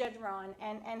Judge Meron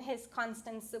and his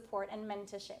constant support and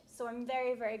mentorship. So I'm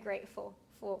very, very grateful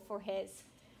for his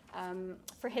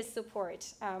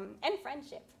support and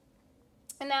friendship.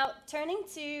 And now turning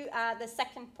to the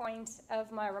second point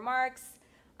of my remarks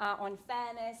on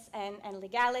fairness and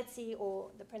legality, or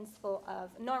the principle of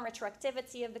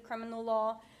non-retroactivity of the criminal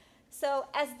law. So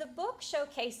as the book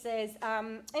showcases,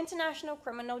 international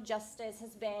criminal justice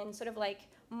has been sort of like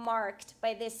marked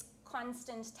by this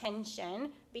constant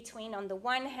tension between, on the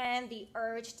one hand, the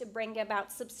urge to bring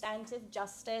about substantive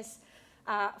justice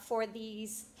for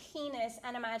these heinous,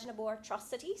 unimaginable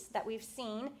atrocities that we've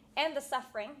seen and the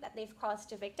suffering that they've caused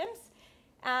to victims.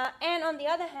 And on the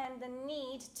other hand, the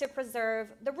need to preserve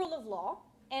the rule of law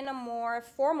in a more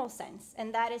formal sense,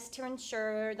 and that is to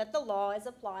ensure that the law is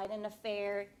applied in a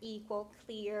fair, equal,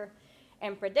 clear,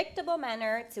 and predictable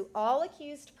manner to all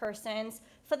accused persons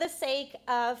for the sake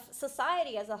of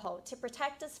society as a whole, to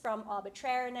protect us from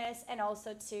arbitrariness and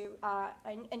also to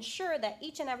ensure that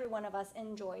each and every one of us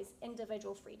enjoys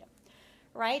individual freedom,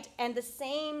 right? And the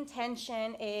same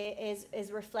tension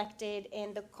is reflected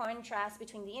in the contrast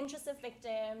between the interests of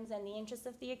victims and the interests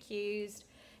of the accused,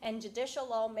 and judicial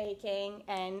lawmaking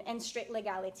and strict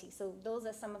legality. So those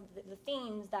are some of the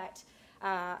themes that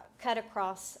cut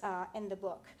across in the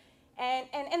book. And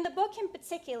in the book in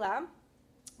particular,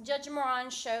 Judge Meron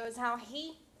shows how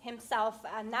he himself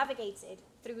navigated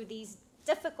through these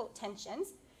difficult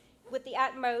tensions with the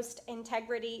utmost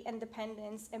integrity,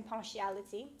 independence,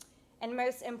 impartiality, and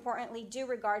most importantly, due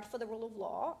regard for the rule of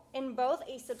law in both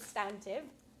a substantive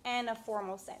and a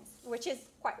formal sense, which is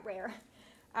quite rare.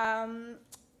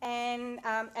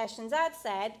 As Shanzad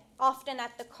said, often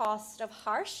at the cost of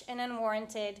harsh and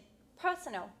unwarranted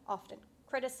personal, often,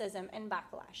 criticism and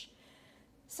backlash.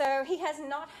 So he has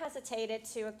not hesitated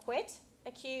to acquit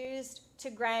accused, to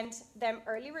grant them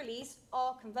early release,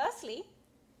 or conversely,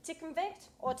 to convict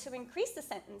or to increase the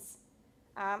sentence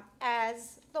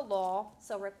as the law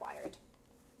so required.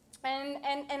 And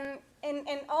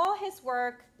in all his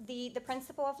work, the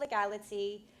principle of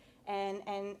legality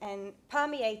and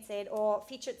permeated or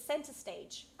featured center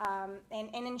stage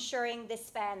in ensuring this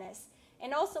fairness,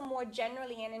 and also more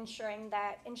generally in ensuring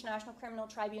that international criminal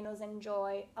tribunals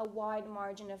enjoy a wide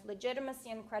margin of legitimacy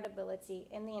and credibility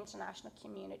in the international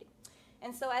community.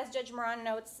 And so, as Judge Meron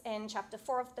notes in chapter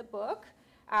 4 of the book,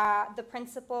 the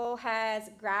principle has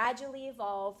gradually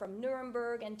evolved from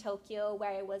Nuremberg and Tokyo,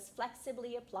 where it was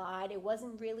flexibly applied. It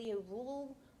wasn't really a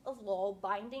rule of law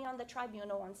binding on the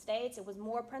tribunal on states. It was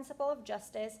more a principle of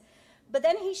justice. But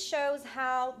then he shows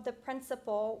how the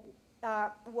principle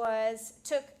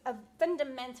took a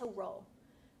fundamental role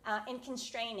in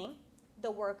constraining the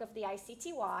work of the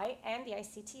ICTY and the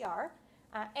ICTR,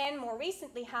 and more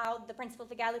recently how the principle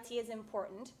of legality is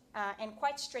important and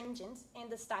quite stringent in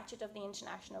the statute of the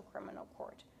International Criminal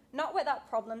Court. Not without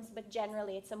problems, but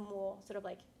generally it's a more sort of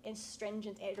like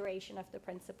stringent iteration of the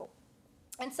principle.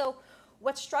 And so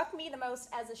what struck me the most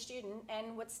as a student,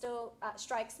 and what still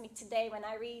strikes me today when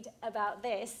I read about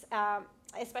this,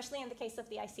 especially in the case of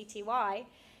the ICTY,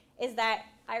 is that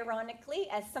ironically,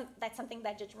 that's something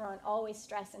that Judge Meron always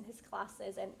stressed in his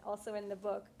classes and also in the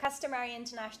book, customary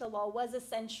international law was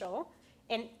essential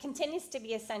and continues to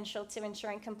be essential to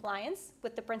ensuring compliance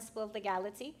with the principle of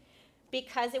legality,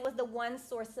 because it was the one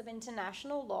source of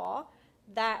international law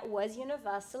that was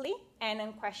universally and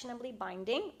unquestionably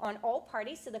binding on all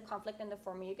parties to the conflict in the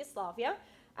former Yugoslavia,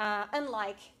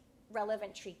 unlike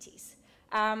relevant treaties.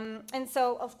 And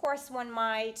so, of course, one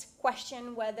might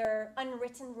question whether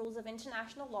unwritten rules of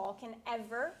international law can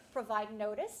ever provide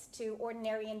notice to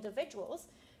ordinary individuals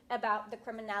about the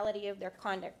criminality of their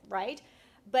conduct, right?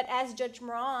 But as Judge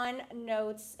Meron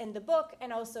notes in the book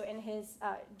and also in his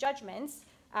judgments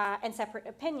and separate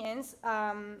opinions,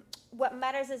 what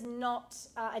matters is not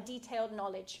a detailed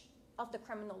knowledge of the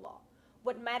criminal law.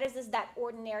 What matters is that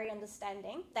ordinary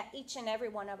understanding that each and every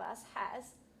one of us has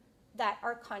that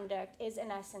our conduct is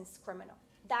in essence criminal.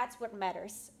 That's what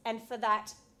matters. And for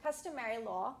that customary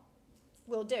law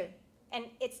will do. And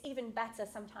it's even better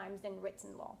sometimes than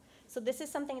written law. So this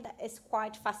is something that is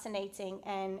quite fascinating,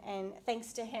 and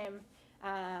thanks to him,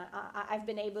 I've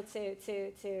been able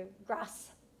to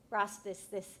grasp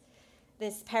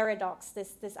this paradox,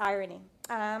 this irony.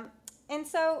 And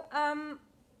so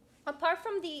apart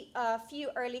from the few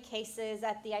early cases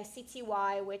at the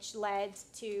ICTY, which led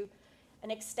to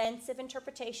an extensive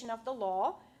interpretation of the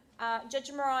law,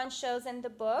 Judge Meron shows in the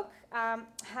book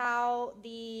how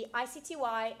the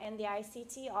ICTY and the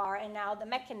ICTR, and now the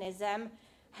mechanism,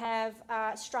 have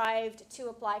strived to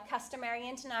apply customary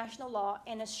international law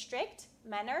in a strict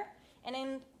manner and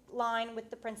in line with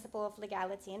the principle of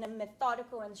legality, in a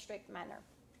methodical and strict manner.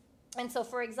 And so,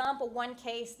 for example, one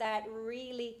case that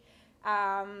really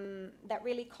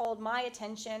called my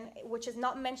attention, which is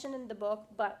not mentioned in the book,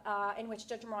 but in which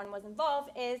Judge Meron was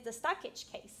involved, is the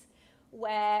Stakic case,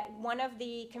 where one of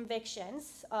the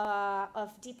convictions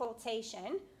of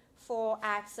deportation for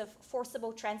acts of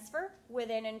forcible transfer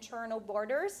within internal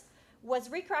borders was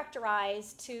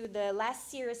recharacterized to the less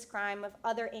serious crime of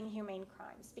other inhumane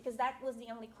crimes, because that was the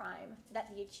only crime that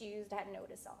the accused had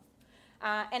notice of.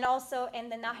 And also in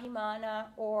the Nahimana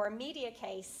or media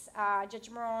case, Judge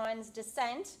Meron's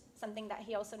dissent, something that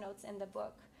he also notes in the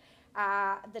book,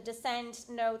 the dissent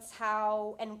notes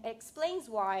how and explains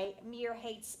why mere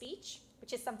hate speech,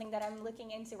 which is something that I'm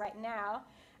looking into right now,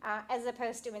 as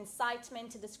opposed to incitement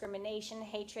to discrimination,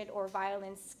 hatred, or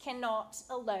violence, cannot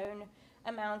alone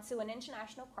amount to an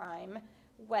international crime,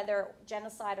 whether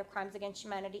genocide or crimes against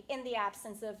humanity, in the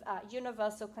absence of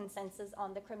universal consensus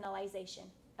on the criminalization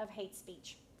of hate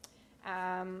speech.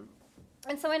 And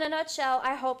so in a nutshell,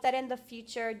 I hope that in the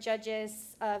future,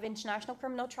 judges of international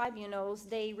criminal tribunals,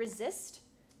 they resist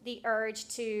the urge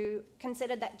to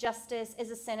consider that justice is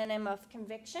a synonym of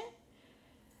conviction,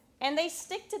 and they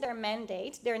stick to their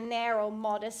mandate, their narrow,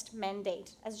 modest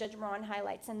mandate, as Judge Meron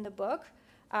highlights in the book,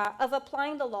 of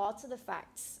applying the law to the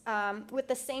facts with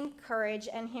the same courage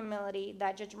and humility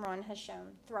that Judge Meron has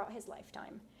shown throughout his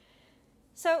lifetime.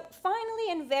 So finally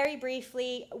and very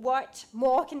briefly, what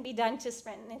more can be done to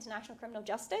strengthen international criminal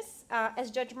justice?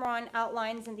 As Judge Meron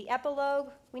outlines in the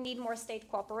epilogue, we need more state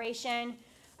cooperation.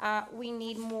 We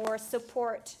need more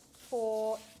support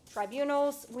for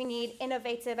tribunals. We need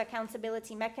innovative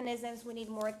accountability mechanisms. We need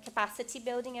more capacity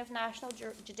building of national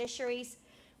judiciaries.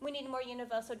 We need more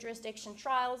universal jurisdiction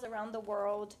trials around the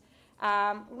world.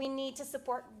 We need to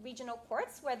support regional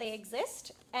courts where they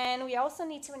exist, and we also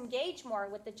need to engage more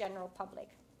with the general public,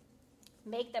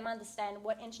 make them understand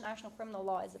what international criminal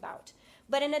law is about.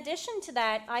 But in addition to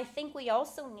that, I think we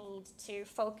also need to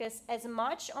focus as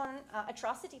much on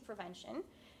atrocity prevention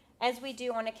as we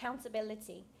do on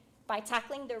accountability, by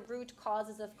tackling the root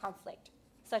causes of conflict,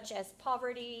 such as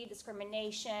poverty,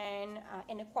 discrimination,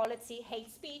 inequality, hate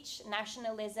speech,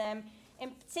 nationalism, in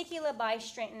particular by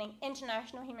strengthening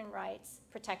international human rights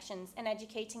protections and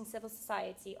educating civil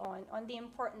society on the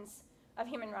importance of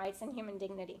human rights and human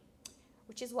dignity,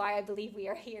 which is why I believe we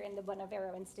are here in the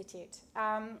Bonavero Institute.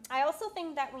 I also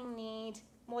think that we need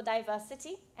more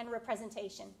diversity and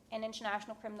representation in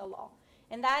international criminal law.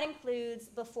 And that includes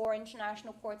before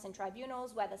international courts and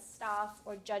tribunals, whether staff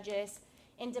or judges,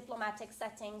 in diplomatic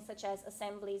settings such as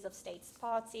assemblies of states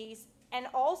parties. And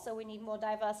also we need more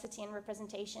diversity and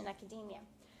representation in academia,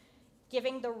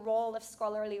 giving the role of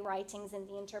scholarly writings in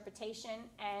the interpretation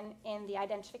and in the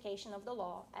identification of the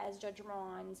law, as Judge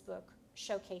Meron's book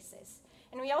showcases.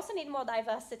 And we also need more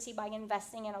diversity by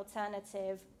investing in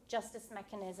alternative justice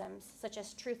mechanisms, such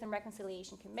as truth and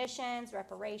reconciliation commissions,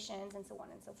 reparations, and so on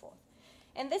and so forth.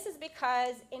 And this is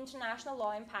because international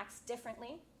law impacts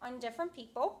differently on different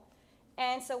people.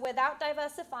 And so without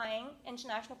diversifying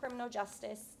international criminal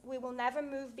justice, we will never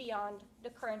move beyond the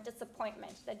current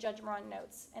disappointment that Judge Meron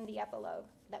notes in the epilogue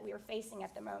that we are facing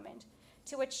at the moment,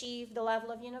 to achieve the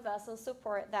level of universal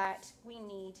support that we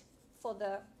need for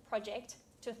the project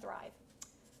to thrive.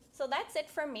 So that's it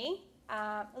from me.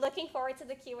 Looking forward to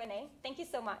the Q&A. Thank you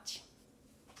so much.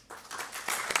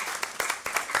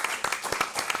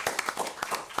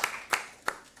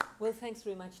 Well, thanks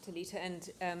very much, Talita,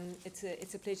 and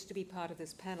it's a pleasure to be part of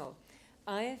this panel.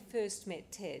 I first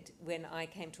met Ted when I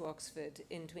came to Oxford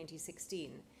in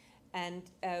 2016, and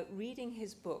reading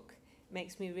his book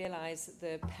makes me realize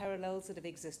the parallels that have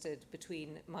existed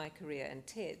between my career and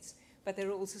Ted's, but there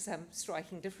are also some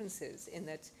striking differences in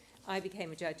that I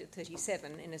became a judge at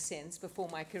 37, in a sense, before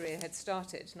my career had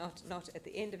started, not at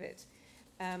the end of it.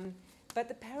 But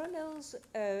the parallels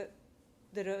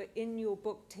that are in your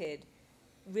book, Ted,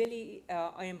 really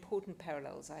are important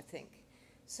parallels, I think.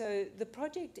 So the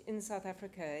project in South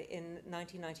Africa in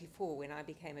 1994, when I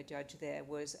became a judge there,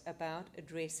 was about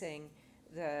addressing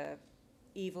the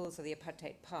evils of the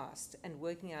apartheid past and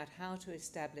working out how to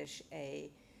establish a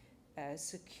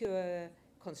secure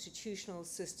constitutional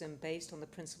system based on the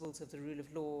principles of the rule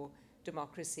of law,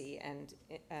 democracy, and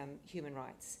human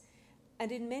rights.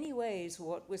 And in many ways,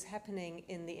 what was happening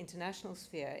in the international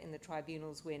sphere, in the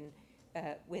tribunals when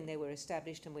they were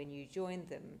established and when you joined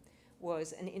them,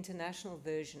 was an international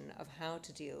version of how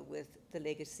to deal with the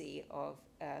legacy of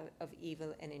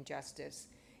evil and injustice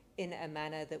in a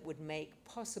manner that would make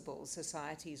possible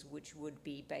societies which would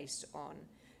be based on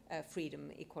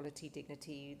freedom, equality,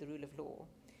 dignity, the rule of law.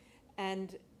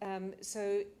 And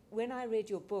so when I read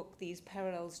your book, these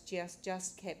parallels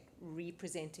just kept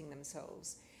representing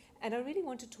themselves. And I really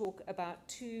want to talk about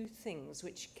two things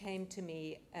which came to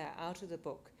me out of the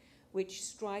book, which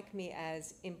strike me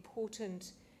as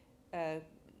important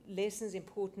lessons,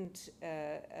 important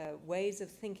ways of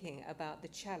thinking about the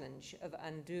challenge of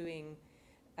undoing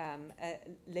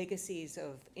legacies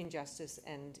of injustice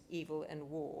and evil and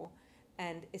war,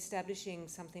 and establishing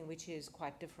something which is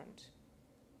quite different.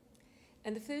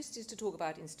 And the first is to talk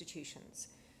about institutions.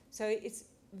 So it's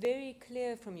very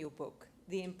clear from your book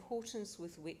the importance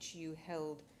with which you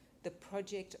held the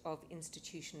project of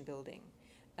institution building.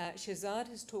 Shahzad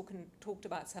has talked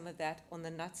about some of that on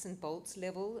the nuts and bolts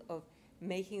level of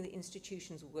making the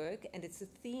institutions work, and it's a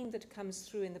theme that comes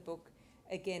through in the book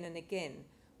again and again.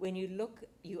 When you look,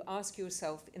 you ask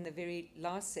yourself in the very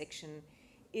last section,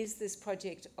 is this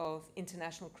project of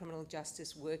international criminal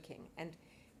justice working? And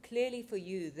clearly for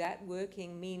you, that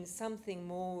working means something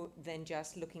more than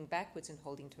just looking backwards and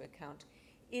holding to account.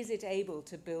 Is it able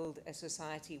to build a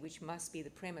society which must be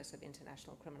the premise of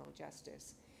international criminal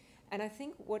justice? And I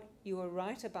think what you are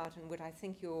right about, and what I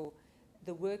think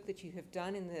the work that you have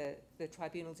done in the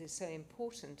tribunals is so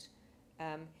important,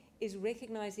 is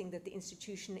recognizing that the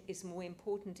institution is more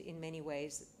important in many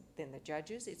ways than the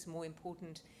judges. It's more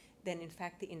important than, in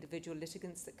fact, the individual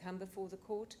litigants that come before the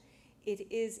court. It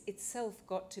is itself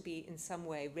got to be in some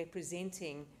way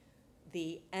representing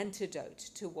the antidote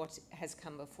to what has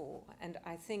come before. And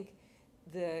I think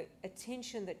the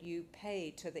attention that you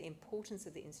pay to the importance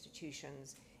of the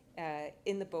institutions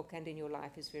in the book and in your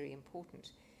life is very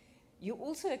important. You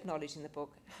also acknowledge in the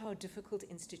book how difficult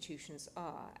institutions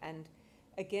are. And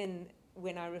again,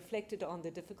 when I reflected on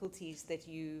the difficulties that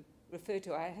you refer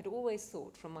to, I had always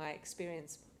thought from my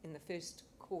experience in the first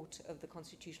court of the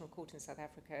Constitutional Court in South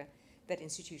Africa that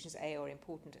institutions A are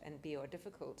important and B are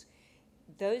difficult.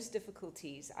 Those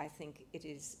difficulties, I think it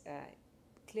is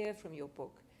clear from your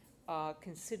book, are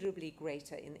considerably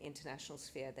greater in the international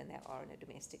sphere than they are in a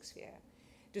domestic sphere.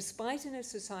 Despite in a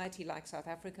society like South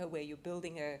Africa, where you're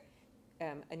building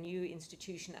a new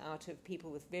institution out of people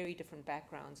with very different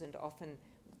backgrounds and often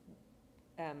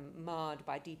marred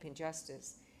by deep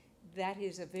injustice, that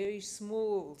is a very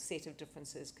small set of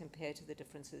differences compared to the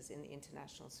differences in the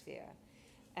international sphere.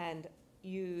 And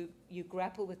you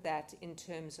grapple with that in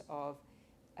terms of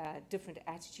different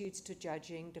attitudes to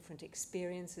judging, different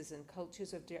experiences and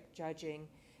cultures of judging,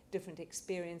 different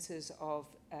experiences of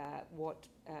what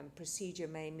procedure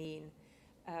may mean.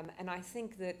 And I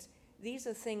think that these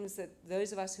are things that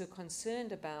those of us who are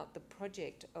concerned about the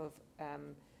project of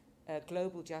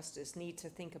global justice need to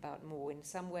think about more. In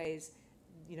some ways,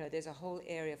 there's a whole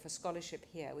area for scholarship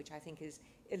here, which I think is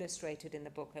illustrated in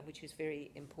the book and which is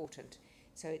very important.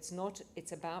 So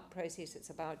it's about process, it's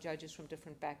about judges from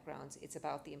different backgrounds, it's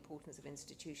about the importance of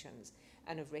institutions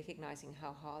and of recognizing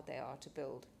how hard they are to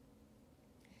build.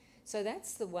 So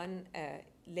that's the one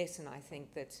lesson, I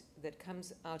think, that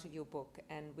comes out of your book,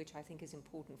 and which I think is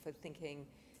important for thinking,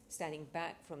 standing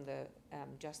back from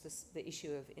the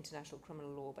issue of international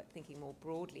criminal law, but thinking more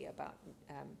broadly about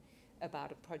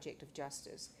a project of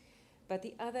justice. But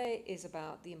the other is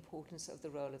about the importance of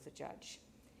the role of the judge.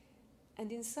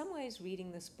 And in some ways,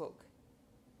 reading this book,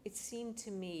 it seemed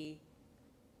to me,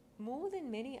 more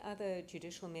than many other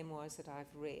judicial memoirs that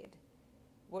I've read,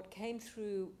 what came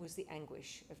through was the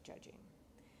anguish of judging.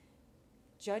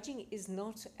 Judging is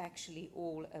not actually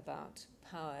all about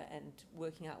power and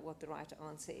working out what the right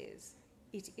answer is.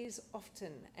 It is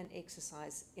often an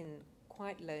exercise in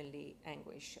quite lonely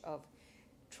anguish of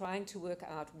trying to work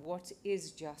out what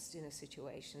is just in a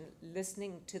situation,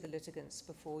 listening to the litigants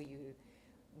before you,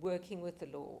 working with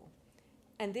the law,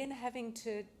 and then having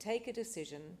to take a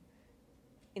decision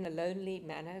in a lonely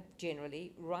manner,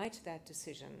 generally, write that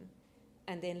decision,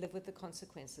 and then live with the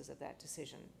consequences of that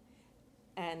decision.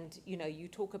 And, you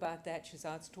talk about that,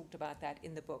 Shahzad's talked about that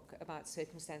in the book, about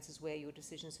circumstances where your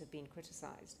decisions have been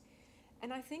criticized.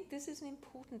 And I think this is an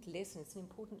important lesson. It's an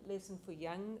important lesson for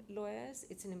young lawyers.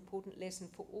 It's an important lesson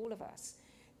for all of us,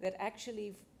 that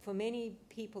actually for many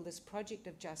people this project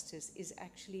of justice is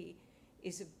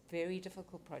a very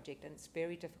difficult project, and it's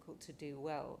very difficult to do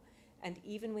well. And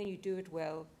even when you do it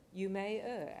well, you may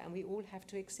err, and we all have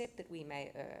to accept that we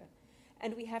may err.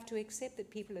 And we have to accept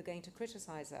that people are going to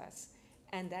criticize us,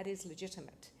 and that is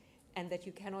legitimate, and that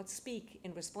you cannot speak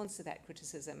in response to that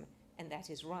criticism, and that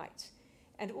is right.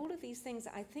 And all of these things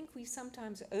I think we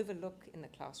sometimes overlook in the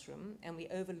classroom, and we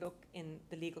overlook in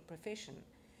the legal profession,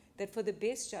 that for the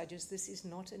best judges this is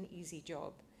not an easy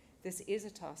job. This is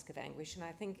a task of anguish, and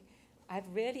I think I've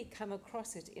rarely come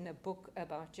across it in a book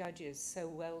about judges so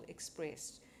well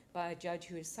expressed by a judge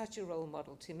who is such a role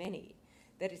model to many,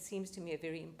 that it seems to me a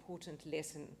very important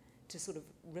lesson to sort of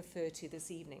refer to this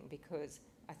evening, because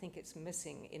I think it's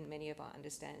missing in many of our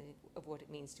understanding of what it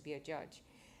means to be a judge.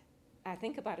 I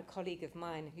think about a colleague of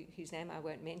mine whose name I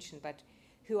won't mention, but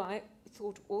who I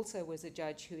thought also was a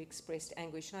judge who expressed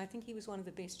anguish, and I think he was one of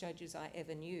the best judges I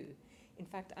ever knew. In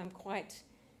fact, I'm quite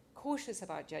cautious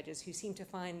about judges who seem to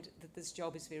find that this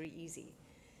job is very easy.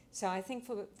 So I think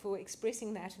for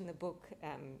expressing that in the book,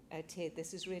 Ted,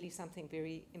 this is really something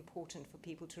very important for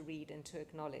people to read and to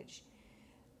acknowledge.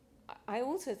 I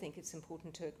also think it's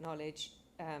important to acknowledge,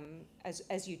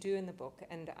 as you do in the book,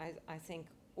 and I think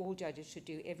all judges should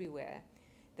do everywhere,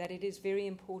 that it is very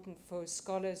important for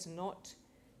scholars not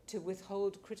to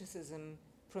withhold criticism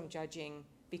from judging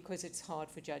because it's hard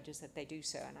for judges that they do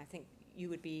so. And I think you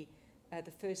would be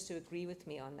the first to agree with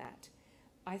me on that.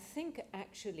 I think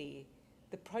actually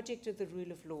the project of the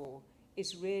rule of law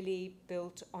is really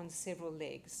built on several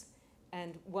legs,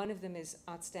 and one of them is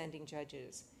outstanding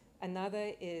judges.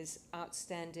 Another is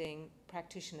outstanding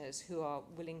practitioners who are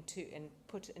willing to and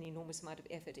put an enormous amount of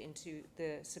effort into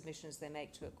the submissions they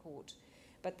make to a court.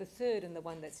 But the third, and the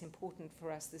one that's important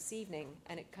for us this evening,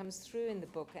 and it comes through in the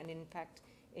book and in fact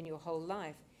in your whole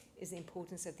life, is the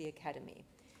importance of the academy.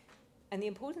 And the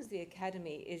importance of the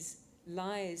academy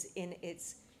lies in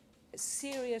its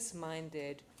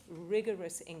serious-minded,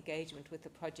 rigorous engagement with the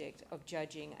project of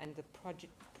judging and the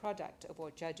product of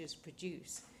what judges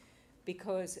produce,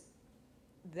 because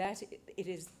it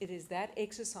is that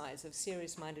exercise of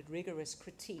serious-minded, rigorous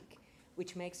critique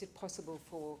which makes it possible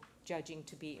for judging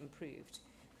to be improved.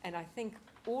 And I think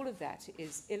all of that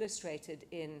is illustrated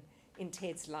in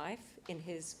Ted's life, in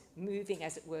his moving,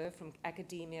 as it were, from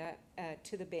academia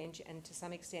to the bench, and to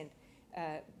some extent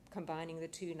combining the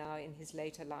two now in his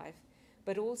later life,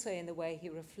 but also in the way he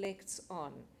reflects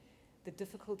on the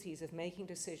difficulties of making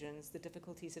decisions, the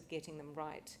difficulties of getting them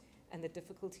right, and the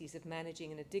difficulties of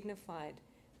managing in a dignified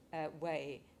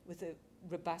way with the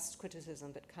robust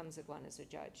criticism that comes at one as a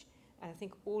judge. And I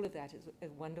think all of that is a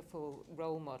wonderful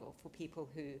role model for people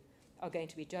who are going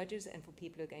to be judges and for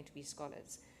people who are going to be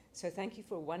scholars. So thank you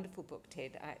for a wonderful book,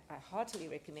 Ted. I heartily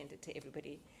recommend it to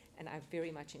everybody, and I've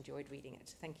very much enjoyed reading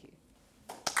it. Thank you.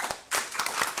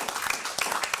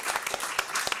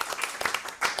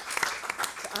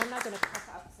 So I'm now going to pack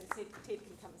up so Ted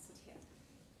can come and sit here.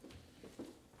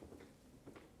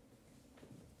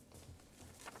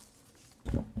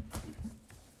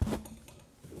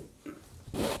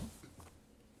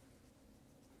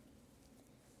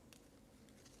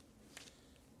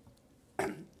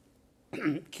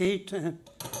 Kate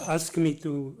asked me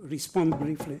to respond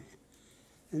briefly,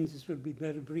 and this will be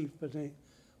very brief, but I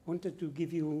wanted to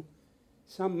give you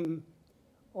some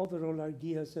overall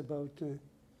ideas about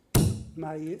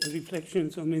my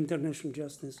reflections on international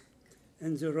justice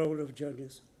and the role of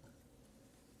judges.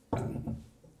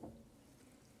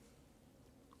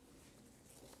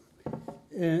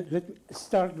 Let me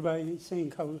start by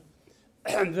saying how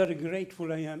very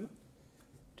grateful I am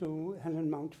to Helen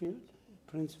Mountfield,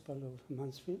 principal of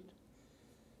Mansfield,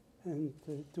 and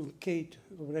to Kate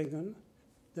O'Regan,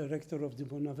 director of the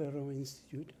Bonavero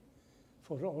Institute,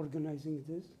 for organizing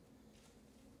this,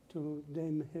 to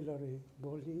Dame Hilary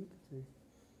Balding, the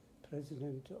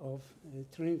president of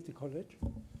Trinity College,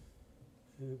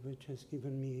 which has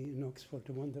given me in Oxford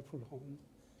a wonderful home,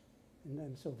 and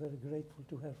I'm so very grateful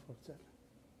to her for that.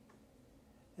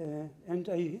 And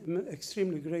I am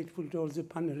extremely grateful to all the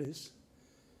panelists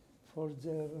for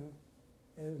their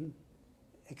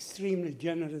extremely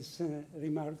generous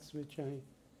remarks, which I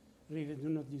really do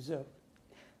not deserve.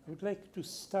 I would like to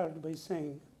start by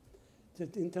saying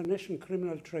that international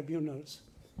criminal tribunals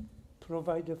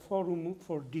provide a forum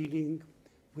for dealing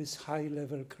with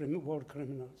high-level war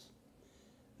criminals.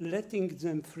 Letting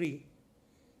them free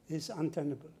is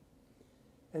untenable,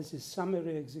 as is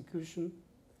summary execution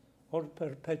or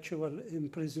perpetual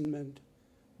imprisonment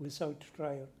without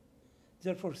trial.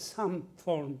 Therefore, some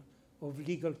form of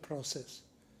legal process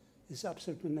is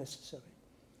absolutely necessary.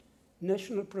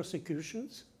 National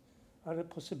prosecutions are a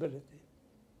possibility,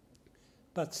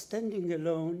 but standing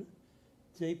alone,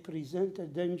 they present a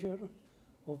danger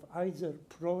of either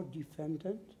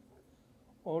pro-defendant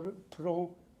or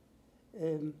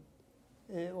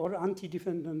or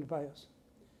anti-defendant bias.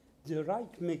 The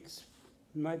right mix,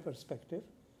 in my perspective,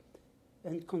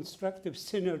 and constructive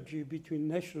synergy between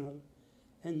national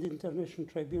and international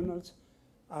tribunals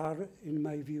are, in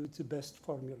my view, the best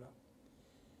formula.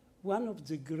 One of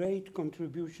the great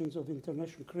contributions of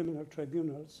international criminal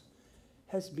tribunals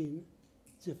has been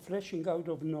the fleshing out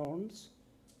of norms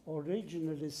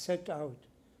originally set out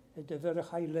at a very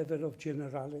high level of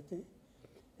generality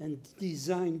and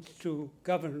designed to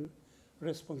govern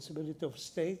responsibility of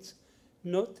states,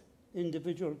 not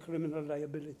individual criminal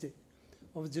liability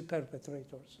of the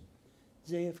perpetrators.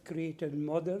 They have created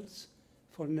models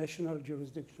for national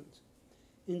jurisdictions.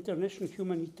 International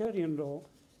humanitarian law,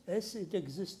 as it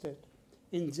existed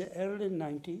in the early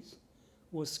 90s,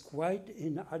 was quite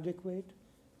inadequate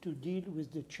to deal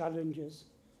with the challenges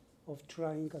of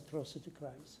trying atrocity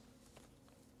crimes.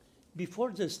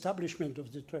 Before the establishment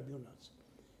of the tribunals,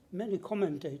 many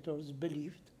commentators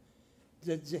believed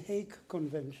that the Hague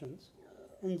Conventions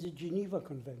and the Geneva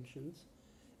Conventions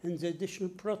and the additional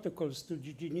protocols to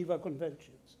the Geneva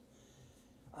Conventions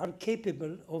are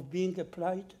capable of being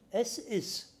applied as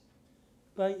is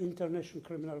by international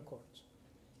criminal courts.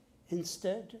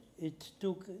 Instead, it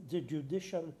took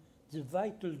the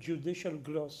vital judicial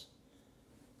gloss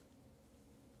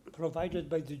provided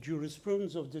by the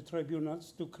jurisprudence of the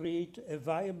tribunals to create a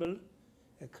viable,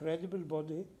 a credible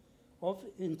body of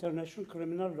international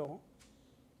criminal law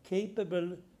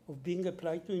capable of being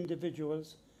applied to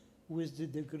individuals with the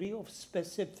degree of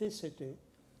specificity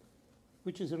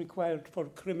which is required for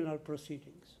criminal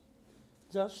proceedings.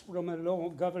 Thus, from a law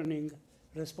governing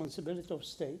responsibility of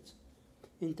states,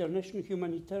 international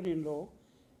humanitarian law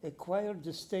acquired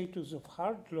the status of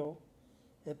hard law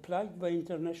applied by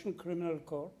international criminal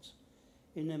courts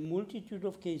in a multitude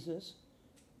of cases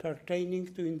pertaining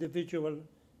to individual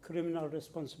criminal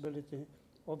responsibility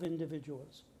of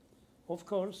individuals. Of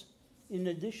course, in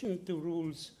addition to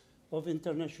rules of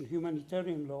international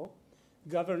humanitarian law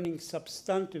governing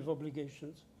substantive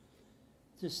obligations,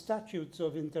 the statutes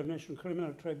of international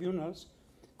criminal tribunals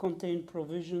contain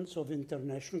provisions of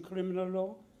international criminal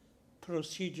law,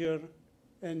 procedure,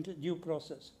 and due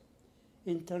process.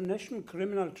 International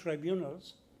criminal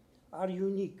tribunals are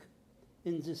unique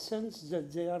in the sense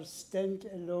that they are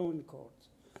stand-alone courts,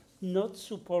 not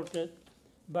supported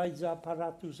by the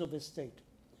apparatus of a state,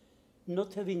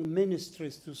 not having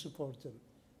ministries to support them,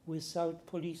 without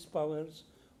police powers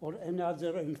or any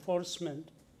other enforcement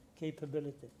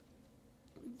capability.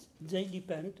 They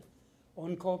depend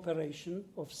on cooperation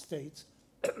of states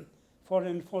for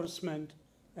enforcement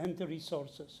and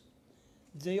resources.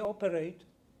 They operate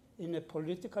in a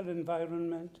political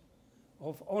environment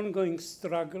of ongoing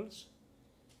struggles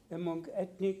among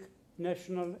ethnic,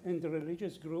 national, and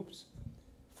religious groups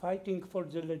fighting for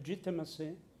the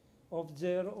legitimacy of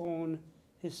their own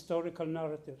historical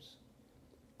narratives,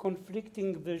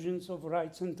 conflicting visions of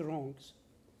rights and wrongs,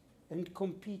 and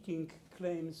competing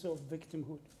claims of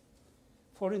victimhood.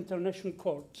 For international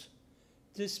courts,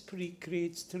 this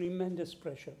creates tremendous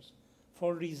pressures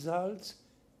for results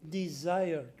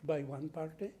desired by one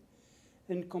party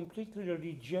and completely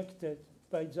rejected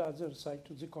by the other side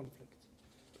to the conflict.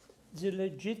 The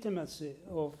legitimacy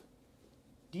of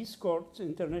these courts,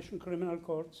 international criminal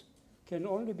courts, can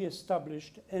only be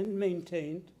established and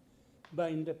maintained by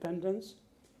independence,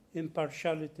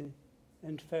 impartiality,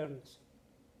 and fairness.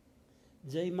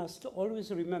 They must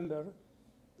always remember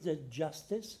that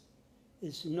justice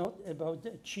is not about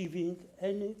achieving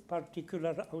any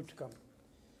particular outcome.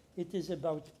 It is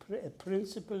about a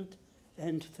principled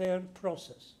and fair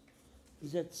process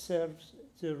that serves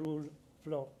the rule of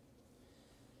law.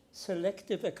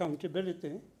 Selective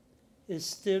accountability is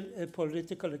still a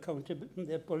political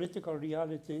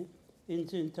reality in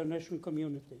the international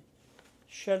community,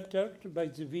 sheltered by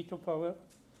the veto power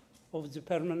of the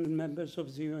permanent members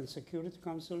of the UN Security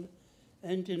Council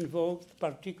and invoked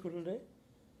particularly,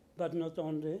 but not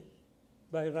only,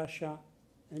 by Russia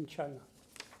and China.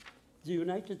 The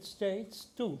United States,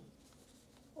 too,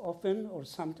 often, or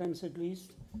sometimes at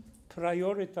least,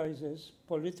 prioritizes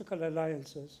political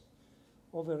alliances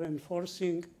over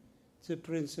enforcing the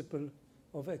principle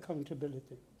of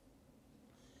accountability.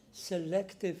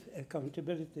 Selective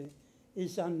accountability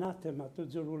is anathema to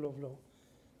the rule of law.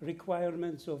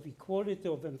 Requirements of equality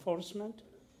of enforcement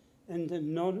and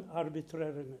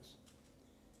non-arbitrariness.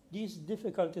 These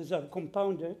difficulties are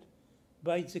compounded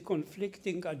by the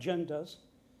conflicting agendas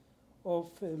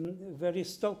of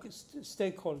various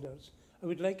stakeholders. I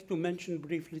would like to mention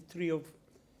briefly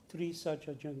three such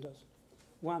agendas.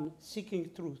 One, seeking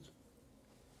truth,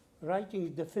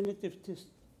 writing definitive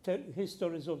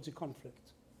histories of the conflict.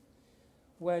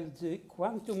 While the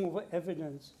quantum of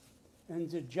evidence and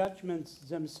the judgments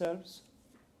themselves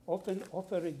often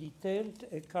offer a detailed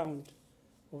account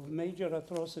of major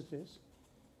atrocities,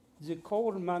 the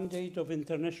core mandate of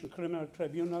international criminal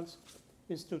tribunals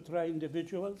is to try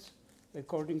individuals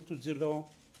according to the law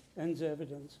and the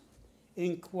evidence.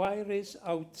 Inquiries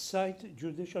outside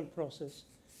judicial process,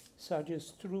 such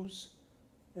as truth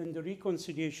and the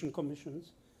reconciliation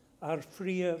commissions, are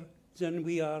freer than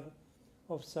we are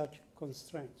of such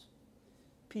constraints.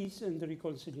 Peace and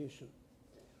reconciliation.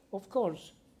 Of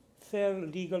course, fair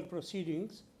legal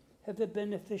proceedings have a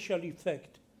beneficial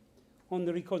effect on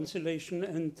the reconciliation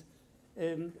and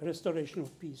restoration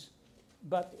of peace.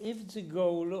 But if the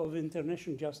goal of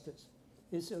international justice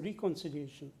is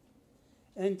reconciliation,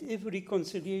 and if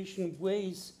reconciliation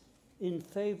weighs in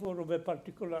favor of a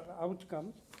particular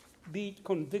outcome, be it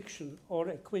conviction or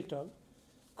acquittal,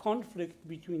 conflict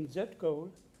between that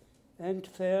goal and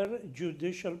fair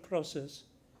judicial process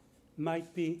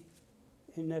might be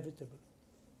inevitable.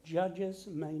 Judges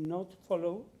may not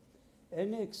follow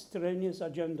any extraneous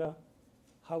agenda,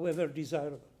 however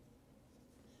desirable.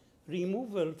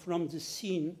 Removal from the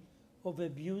scene of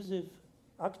abusive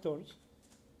actors,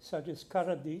 such as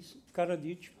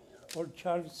Karadzic or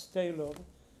Charles Taylor,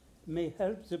 may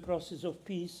help the process of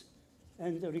peace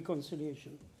and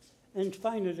reconciliation. And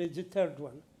finally, the third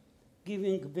one,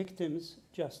 giving victims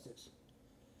justice.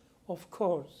 Of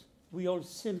course, we all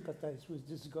sympathize with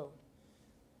this goal.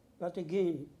 But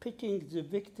again, pitting the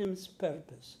victim's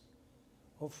purpose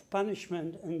of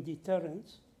punishment and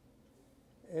deterrence,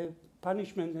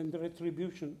 punishment and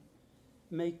retribution,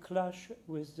 may clash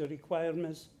with the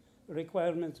requirements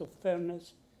of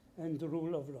fairness and the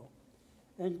rule of law.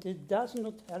 And it does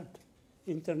not help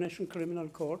international criminal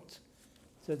courts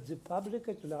that the public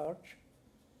at large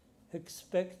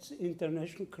expects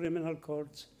international criminal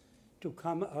courts to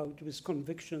come out with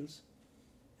convictions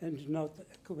and not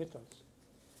acquittals.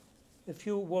 A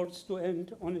few words to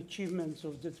end on achievements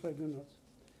of the tribunals.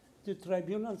 The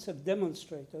tribunals have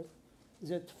demonstrated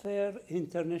that fair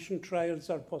international trials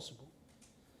are possible,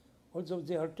 although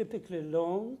they are typically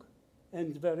long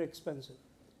and very expensive.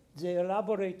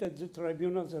 The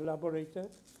tribunals elaborated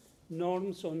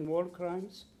norms on war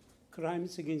crimes,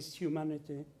 crimes against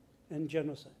humanity, and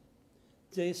genocide.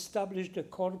 They established a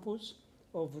corpus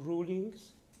of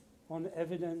rulings on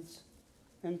evidence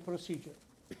and procedure.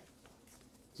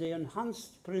 They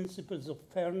enhanced principles of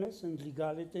fairness and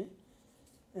legality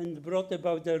and brought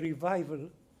about a revival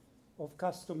of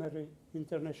customary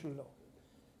international law.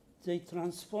 They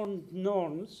transformed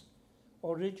norms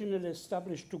originally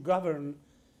established to govern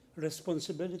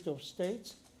responsibility of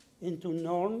states into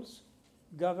norms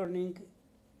governing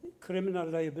criminal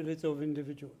liability of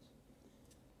individuals.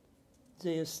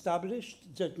 They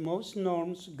established that most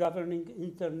norms governing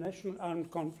international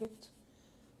armed conflicts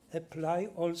apply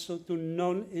also to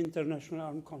non-international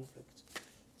armed conflicts.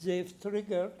 They've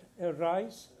triggered a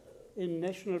rise in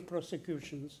national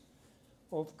prosecutions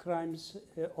of crimes,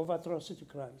 of atrocity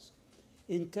crimes.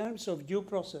 In terms of due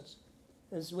process,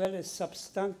 as well as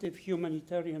substantive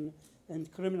humanitarian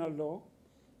and criminal law,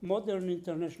 modern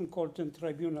international courts and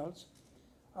tribunals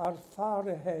are far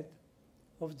ahead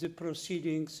of the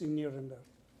proceedings in Nuremberg.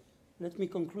 Let me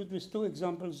conclude with two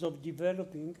examples of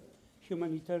developing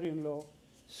humanitarian law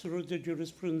through the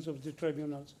jurisprudence of the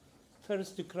tribunals.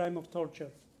 First, the crime of torture.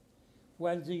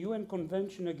 While the UN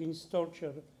Convention Against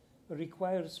Torture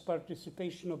requires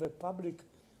participation of a public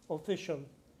official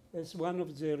as one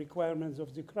of the requirements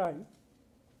of the crime,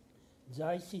 the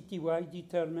ICTY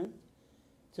determined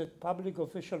that public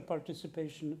official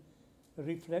participation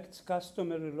reflects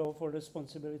customary law for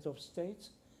responsibility of states,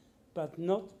 but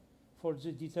not for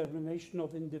the determination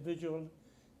of individual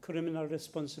criminal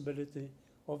responsibility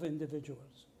of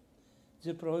individuals.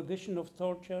 The prohibition of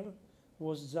torture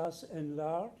was thus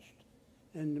enlarged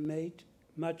and made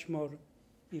much more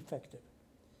effective.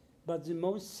 But the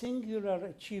most singular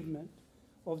achievement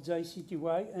of the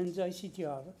ICTY and the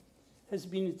ICTR has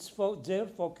been their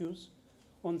focus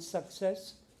on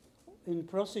success in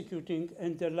prosecuting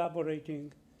and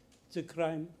elaborating the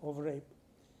crime of rape.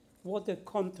 What a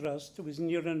contrast with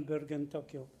Nuremberg and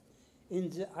Tokyo. In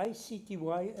the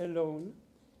ICTY alone,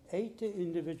 80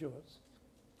 individuals,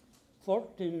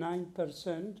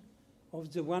 49%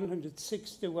 of the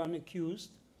 161 accused,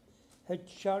 had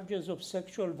charges of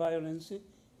sexual violence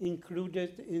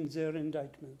included in their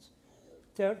indictments.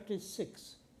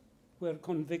 36 were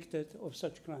convicted of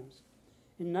such crimes.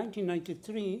 In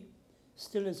 1993,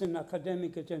 still as an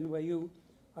academic at NYU,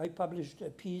 I published a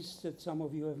piece that some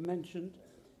of you have mentioned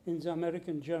in the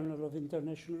American Journal of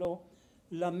International Law,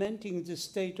 lamenting the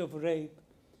state of rape,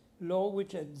 law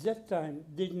which at that time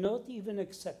did not even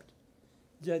accept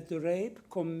that the rape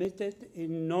committed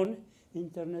in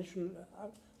non-international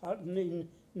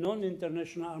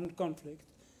armed conflict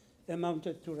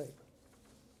amounted to rape.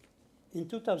 In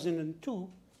 2002,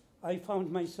 I found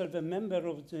myself a member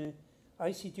of the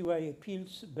ICTY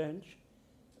appeals bench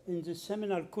in the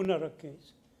seminal Kunara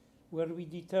case, where we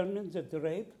determined that the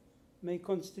rape may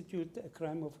constitute a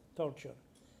crime of torture,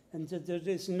 and that there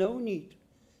is no need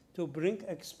to bring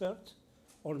experts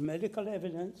or medical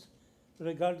evidence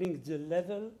regarding the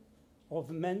level of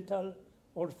mental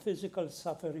or physical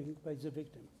suffering by the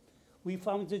victim. We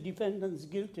found the defendants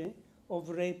guilty of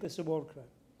rape as a war crime.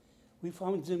 We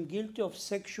found them guilty of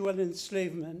sexual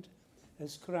enslavement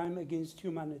as crime against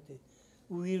humanity.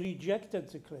 We rejected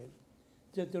the claim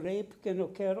that rape can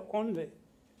occur only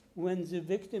when the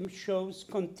victim shows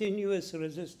continuous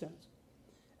resistance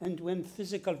and when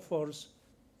physical force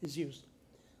is used.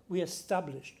 We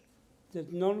established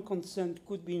that non-consent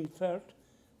could be inferred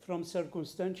from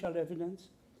circumstantial evidence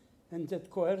and that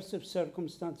coercive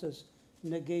circumstances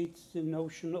negate the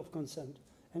notion of consent.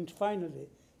 And finally,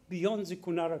 beyond the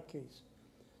Kunara case,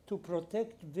 to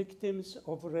protect victims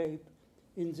of rape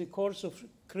in the course of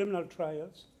criminal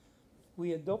trials,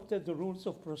 we adopted the rules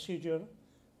of procedure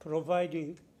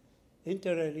providing,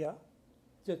 inter alia,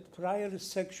 that prior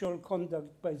sexual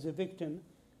conduct by the victim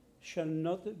shall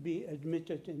not be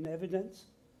admitted in evidence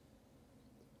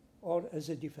or as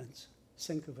a defense.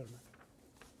 Thank you very much.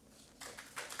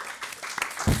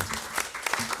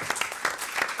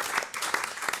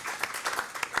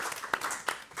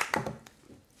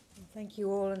 Thank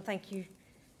you all, and thank you,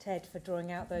 Ted, for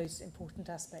drawing out those important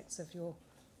aspects of your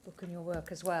book and your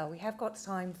work as well. We have got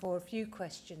time for a few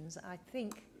questions. I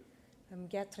think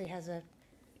Gayatri has a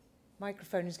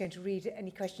microphone who's going to read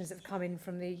any questions that have come in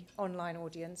from the online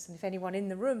audience. And if anyone in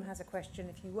the room has a question,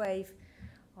 if you wave,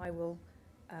 I will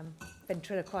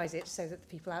ventriloquize it so that the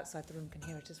people outside the room can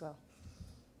hear it as well.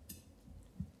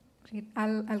 Great.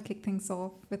 I'll kick things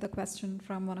off with a question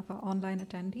from one of our online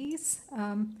attendees.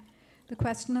 The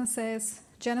questioner says,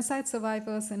 genocide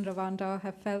survivors in Rwanda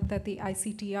have felt that the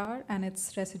ICTR and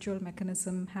its residual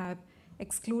mechanism have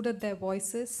excluded their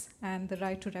voices and the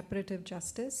right to reparative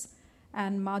justice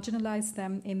and marginalized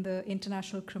them in the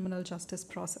international criminal justice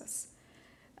process.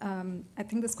 I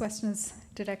think this question is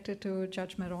directed to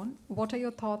Judge Meron. What are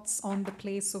your thoughts on the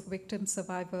place of victim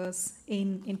survivors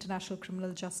in international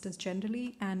criminal justice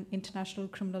generally and international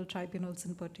criminal tribunals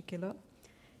in particular?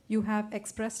 You have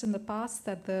expressed in the past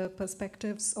that the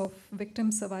perspectives of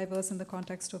victim survivors in the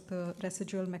context of the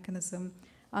residual mechanism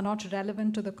are not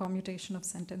relevant to the commutation of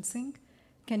sentencing.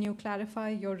 Can you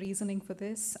clarify your reasoning for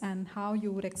this and how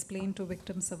you would explain to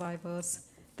victim survivors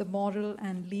the moral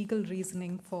and legal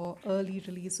reasoning for early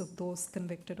release of those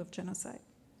convicted of genocide?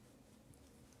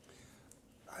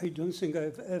 I don't think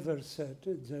I've ever said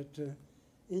that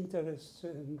interests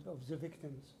of the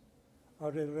victims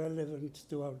are irrelevant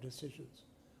to our decisions.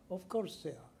 Of course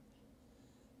they are.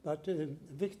 But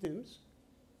victims,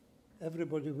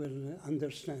 everybody will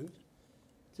understand,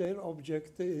 their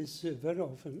object is very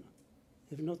often,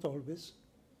 if not always,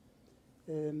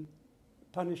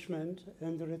 punishment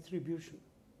and retribution.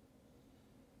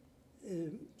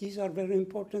 These are very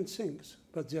important things,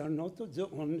 but they are not the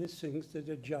only things that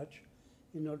a judge,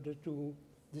 in order to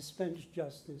dispense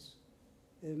justice,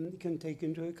 can take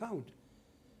into account.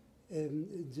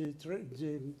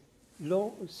 The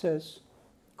law says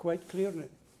quite clearly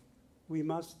we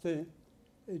must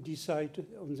decide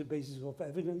on the basis of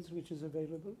evidence which is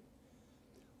available,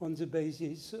 on the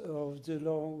basis of the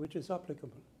law which is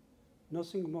applicable.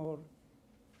 Nothing more,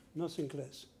 nothing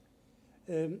less.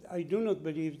 I do not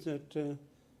believe that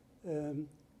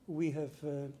we have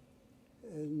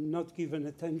not given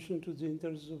attention to the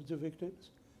interests of the victims.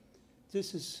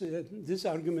 This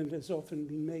argument has often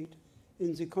been made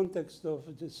in the context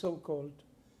of the so-called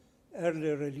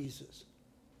early releases.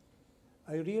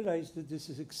 I realize that this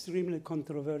is an extremely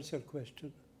controversial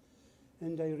question,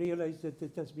 and I realize that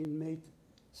it has been made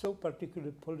so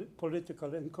particularly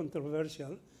political and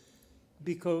controversial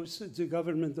because the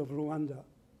government of Rwanda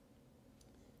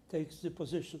takes the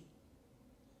position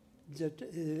that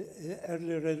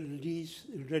early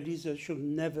releases should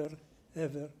never,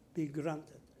 ever be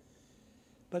granted.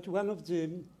 But one of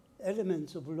the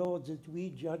elements of law that we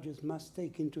judges must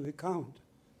take into account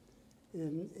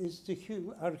is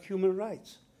our human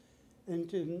rights. And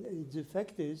the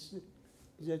fact is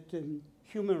that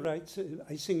human rights,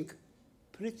 I think,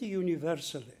 pretty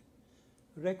universally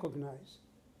recognize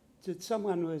that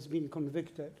someone who has been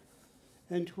convicted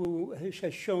and who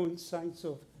has shown signs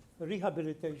of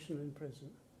rehabilitation in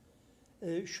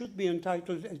prison should be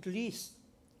entitled at least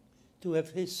to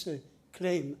have his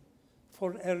claim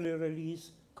for early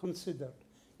release considered.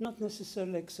 Not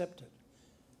necessarily accepted,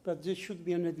 but this should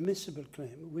be an admissible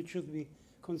claim, which should be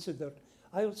considered.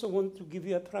 I also want to give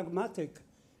you a pragmatic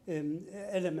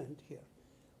element here.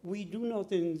 We do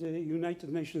not, in the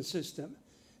United Nations system,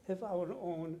 have our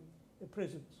own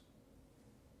prisons.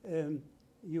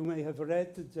 You may have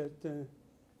read that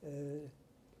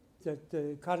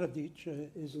Karadzic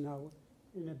is now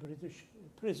in a British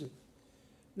prison.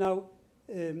 Now,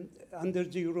 under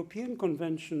the European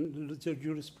Convention, the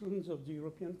jurisprudence of the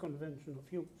European Convention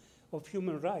of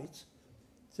Human Rights,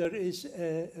 there is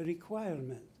a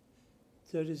requirement,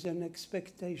 there is an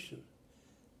expectation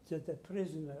that a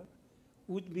prisoner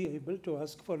would be able to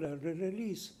ask for early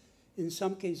release. In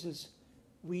some cases,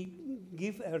 we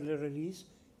give early release.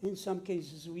 In some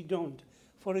cases, we don't.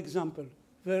 For example,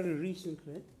 very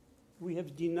recently, we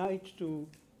have denied to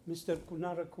Mr.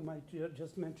 Kunarak, whom I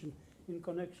just mentioned, in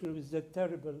connection with that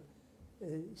terrible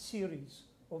series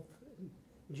of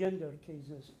gender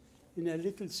cases in a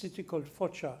little city called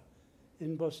Foča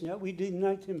in Bosnia. We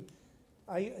denied him,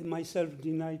 I myself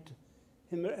denied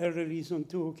him early release on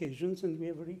 2 occasions, and we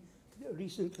have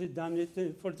recently done it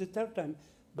for the 3rd time.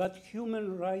 But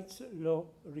human rights law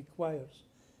requires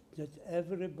that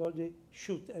everybody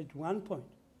should, at one point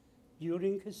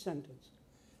during his sentence,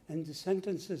 and the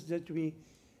sentences that we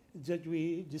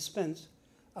dispense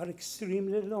are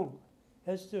extremely long,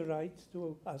 has the right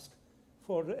to ask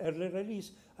for early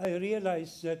release. I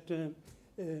realize that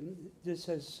this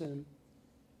has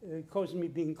caused me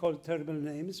being called terrible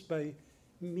names by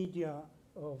media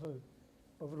of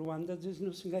Rwanda. There's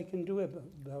nothing I can do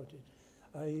about it.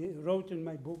 I wrote in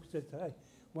my book that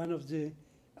one of the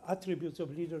attributes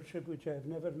of leadership which I have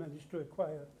never managed to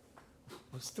acquire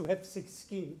was to have thick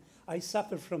skin. I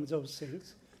suffer from those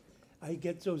things. I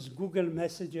get those Google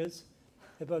messages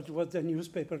about what the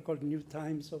newspaper called New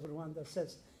Times of Rwanda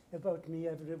says about me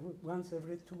once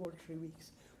every 2 or 3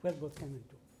 weeks. Well, what can I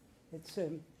do? It's,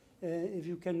 if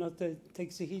you cannot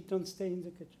take the heat, don't stay in the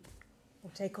kitchen. Or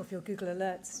take off your Google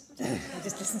alerts.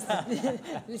 Just listen to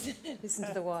listen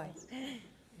to the why. Yes.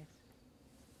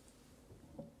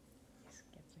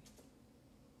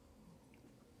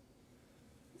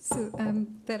 Yes, So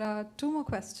there are 2 more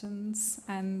questions,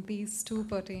 and these 2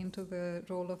 pertain to the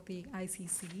role of the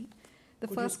ICC. The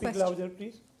Could first you speak question. louder,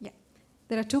 please? Yeah.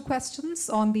 There are 2 questions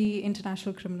on the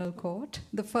International Criminal Court.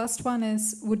 The first one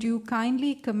is, would you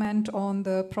kindly comment on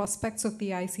the prospects of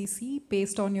the ICC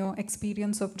based on your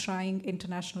experience of trying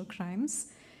international crimes?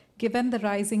 Given the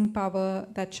rising power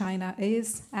that China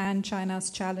is and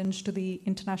China's challenge to the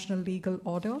international legal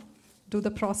order, do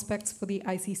the prospects for the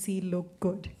ICC look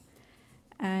good?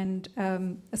 And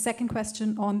a second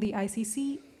question on the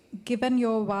ICC, given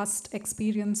your vast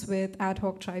experience with ad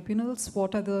hoc tribunals,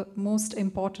 what are the most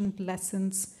important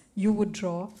lessons you would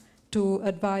draw to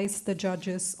advise the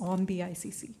judges on the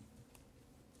ICC?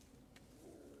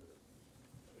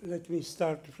 Let me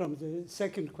start from the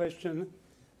second question.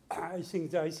 I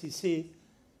think the ICC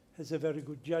has a very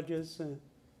good judges,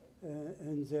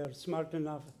 and they are smart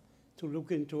enough to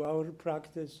look into our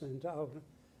practice and our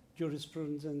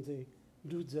jurisprudence, and they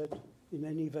do that in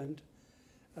any event.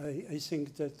 I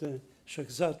think that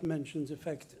Shahzad mentioned the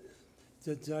fact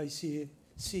that the ICC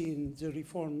in the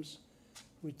reforms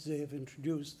which they have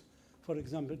introduced, for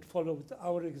example, followed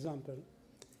our example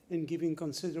in giving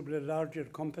considerably larger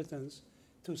competence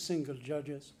to single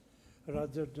judges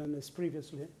rather than as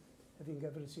previously having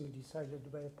everything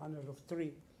decided by a panel of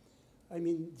 3. I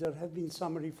mean, there have been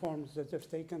some reforms that have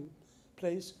taken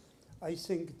place. I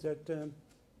think that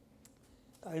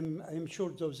I'm sure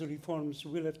those reforms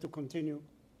will have to continue.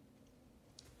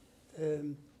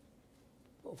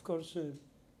 Of course,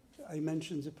 I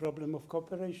mentioned the problem of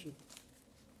cooperation.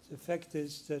 The fact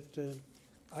is that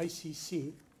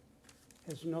ICC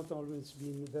has not always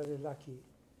been very lucky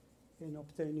in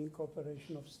obtaining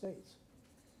cooperation of states.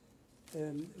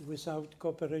 Without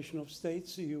cooperation of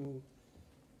states, you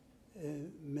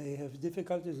may have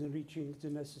difficulties in reaching the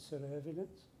necessary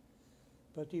evidence,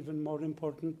 but even more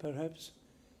important, perhaps,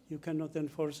 you cannot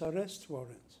enforce arrest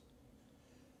warrants.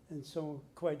 And so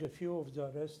quite a few of the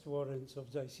arrest warrants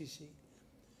of the ICC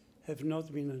have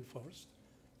not been enforced.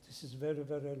 This is very,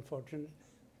 very unfortunate.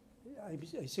 I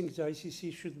think the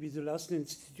ICC should be the last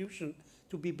institution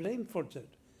to be blamed for that.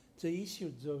 They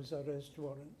issued those arrest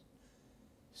warrants.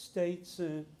 States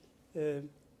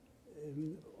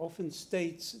often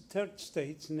states, third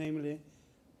states, namely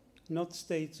not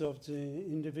states of the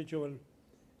individual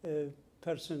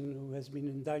person who has been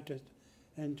indicted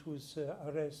and whose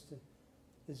arrest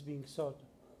is being sought.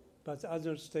 But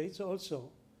other states also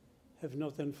have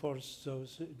not enforced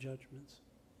those judgments.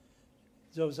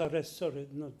 Those arrests, sorry,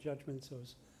 not judgments,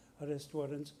 those arrest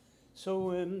warrants.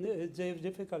 So they have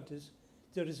difficulties.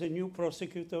 There is a new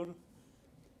prosecutor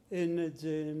in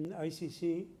the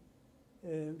ICC.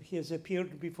 He has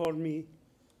appeared before me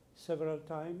several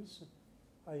times.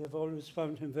 I have always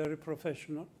found him very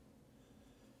professional.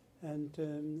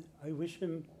 And I wish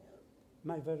him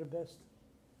my very best.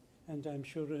 And I'm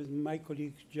sure my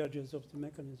colleague judges of the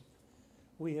mechanism.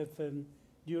 We have,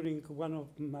 during one of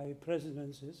my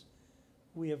presidencies,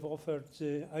 we have offered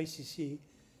the ICC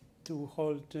to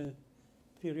hold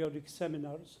periodic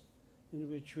seminars in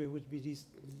which we would be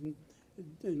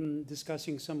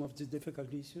discussing some of the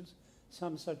difficult issues.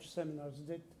 Some such seminars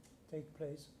did take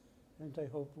place, and I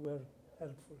hope were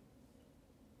helpful.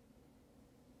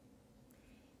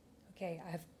 Okay, I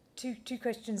have two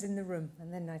questions in the room,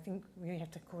 and then I think we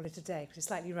have to call it a day, because it's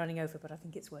slightly running over, but I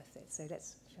think it's worth it. So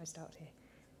shall I start here?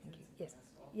 Thank you.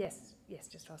 Yes,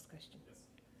 just ask the question. Yes.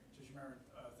 Judge Meron,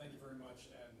 thank you very much.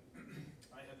 And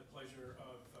I had the pleasure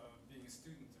of being a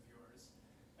student of yours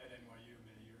at NYU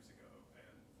many years ago,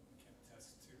 and can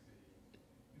attest to the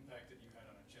impact that you had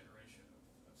on a generation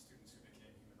of students who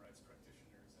became human rights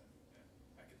practitioners and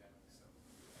academics. So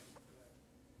thank you for that.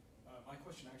 My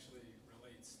question actually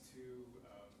relates to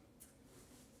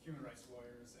human rights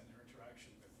lawyers and their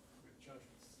interaction with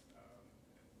judges. And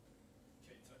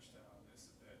Kate touched on this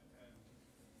a bit. And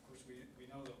of course, we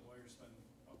know that lawyers spend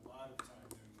a lot of time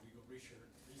doing legal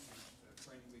research to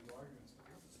frame legal arguments, but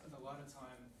they also spend a lot of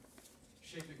time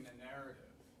shaping the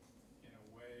narrative in a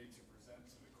way to present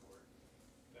to the court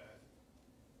that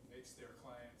makes their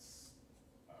clients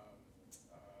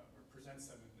or presents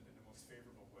them in the most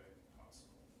favorable way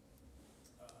possible.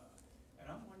 And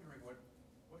I'm wondering what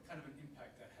kind of an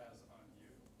impact that has on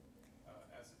you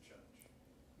as a judge.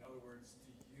 In other words,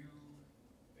 do you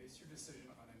base your decision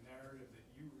on a narrative that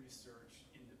you research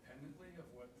independently of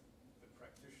what the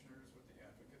practitioners, what the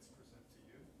advocates present to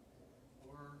you?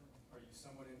 Or are you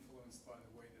somewhat influenced by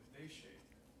the way that they shape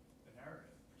the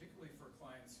narrative, particularly for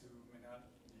clients who may not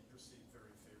be perceived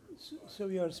very favorably?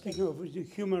 So you are speaking of the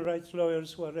human rights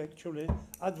lawyers who are actually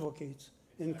advocates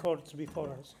in courts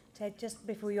before us. Ted, just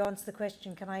before you answer the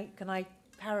question, can I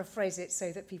paraphrase it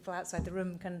so that people outside the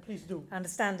room can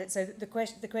understand it? So the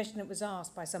question that was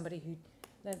asked by somebody who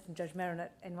learned from Judge Meron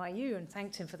at NYU and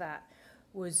thanked him for that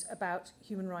was about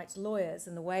human rights lawyers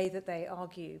and the way that they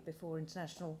argue before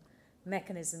international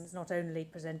mechanisms, not only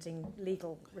presenting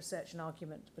legal research and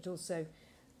argument, but also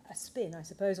a spin, I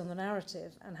suppose, on the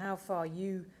narrative, and how far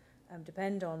you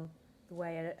depend on the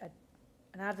way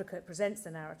an advocate presents the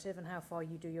narrative and how far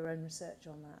you do your own research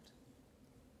on that.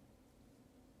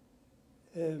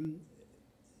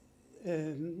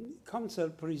 Counsel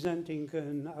presenting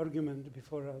an argument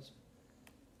before us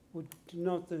would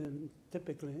not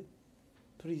typically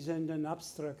present an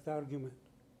abstract argument.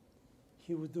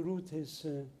 He would root his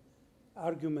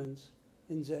arguments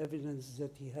in the evidence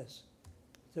that he has.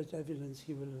 That evidence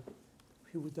he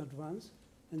would advance,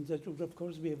 and that would of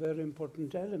course be a very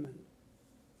important element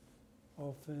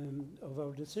of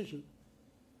our decision.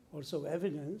 Also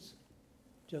evidence,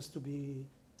 just to be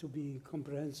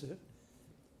comprehensive,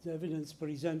 the evidence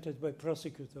presented by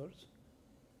prosecutors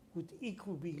would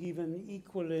be given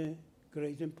equally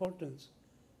great importance,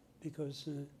 because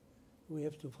we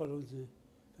have to follow the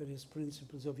various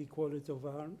principles of equality of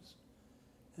arms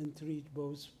and treat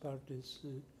both parties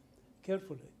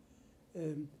carefully.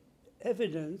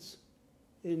 Evidence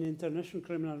in international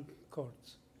criminal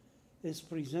courts is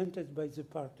presented by the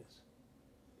parties.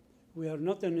 We are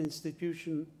not an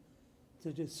institution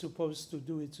that is supposed to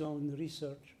do its own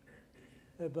research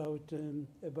about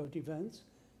events,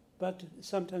 but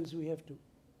sometimes we have to.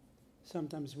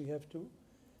 Sometimes we have to.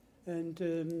 And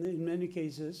in many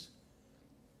cases,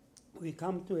 we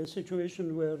come to a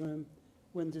situation where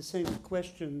when the same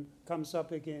question comes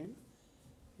up again,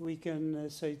 we can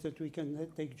say that we can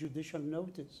take judicial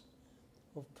notice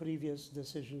of previous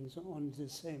decisions on the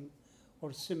same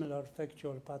or similar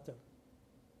factual pattern.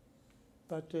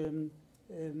 But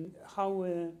how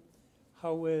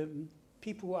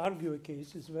people argue a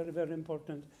case is very, very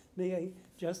important. May I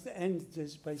just end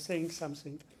this by saying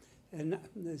something, and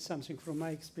something from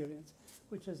my experience,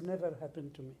 which has never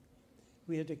happened to me.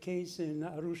 We had a case in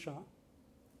Arusha,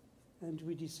 and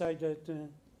we decided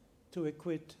to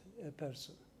acquit a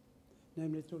person,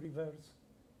 namely to reverse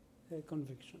a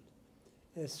conviction.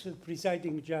 as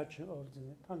presiding judge of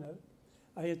the panel,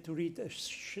 I had to read a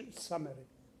summary,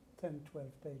 10,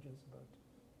 12 pages, about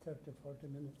 30, 40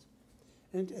 minutes.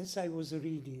 And as I was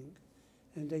reading,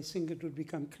 and I think it would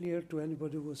become clear to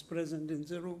anybody who was present in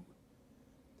the room,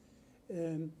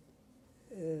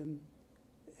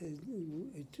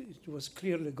 it was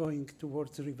clearly going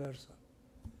towards reversal.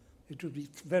 It would be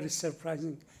very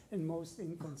surprising and most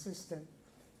inconsistent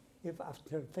if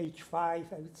after page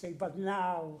 5 I would say, but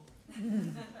now.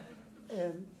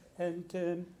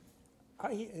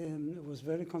 I was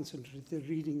very concentrated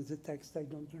reading the text. I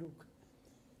don't look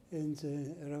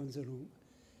around the room.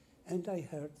 And I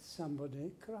heard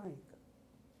somebody crying.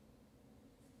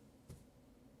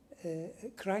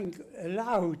 Crying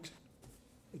aloud.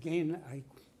 Again, I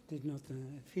did not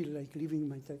feel like leaving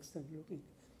my text and looking.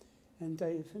 And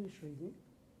I finished reading,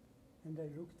 and I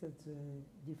looked at the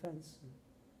defense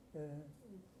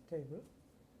table.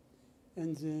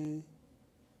 And the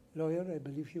lawyer, I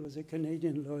believe he was a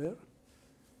Canadian lawyer,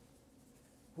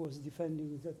 who was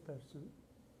defending that person.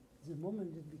 The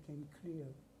moment it became clear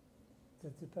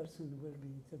that the person will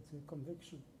be, that the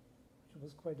conviction, which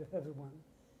was quite a heavy one,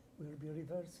 will be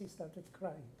reversed, he started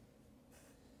crying.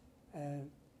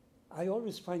 I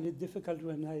always find it difficult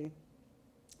when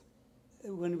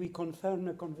we confirm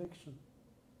a conviction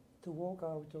to walk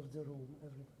out of the room,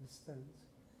 everybody stands.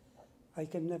 I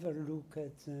can never look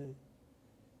at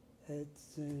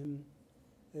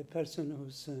a person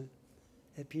whose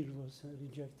appeal was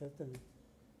rejected.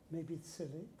 Maybe it's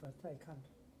silly, but I can't.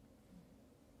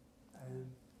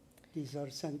 These are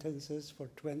sentences for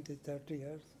 20, 30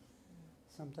 years,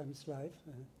 sometimes life.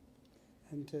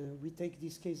 And we take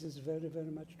these cases very,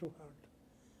 very much to heart.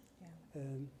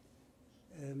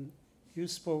 Yeah. You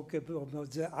spoke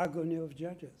about the agony of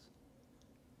judges.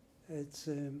 It's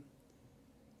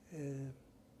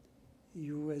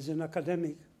you, as an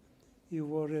academic, you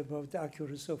worry about the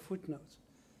accuracy of footnotes,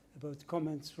 about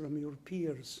comments from your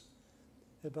peers,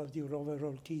 about your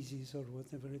overall thesis or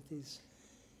whatever it is.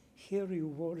 Here you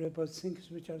worry about things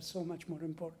which are so much more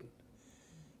important.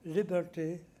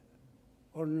 Liberty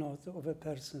or not of a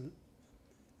person,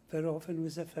 very often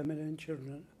with a family and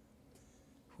children,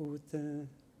 who would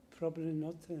probably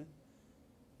not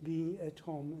be at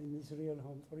home in his real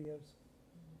home for years.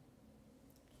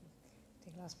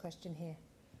 Take the last question here.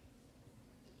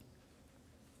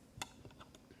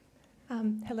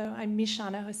 Hello, I'm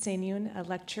Mishana Hosseinian, a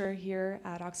lecturer here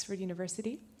at Oxford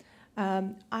University.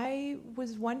 I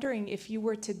was wondering if you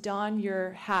were to don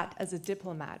your hat as a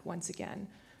diplomat once again,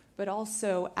 but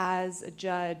also as a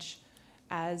judge,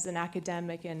 as an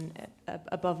academic, and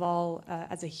above all,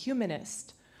 as a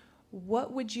humanist,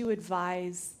 what would you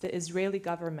advise the Israeli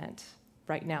government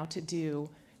right now to do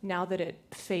now that it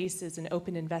faces an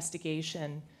open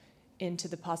investigation into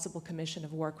the possible commission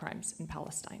of war crimes in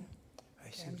Palestine?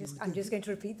 I'm just going to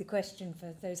repeat the question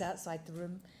for those outside the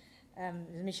room.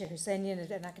 Misha Husseinian,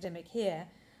 an academic here,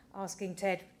 asking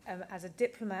Ted, as a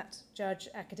diplomat, judge,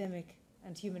 academic,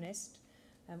 and humanist,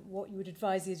 what you would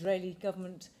advise the Israeli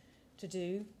government to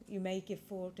do. You may give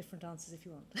 4 different answers if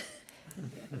you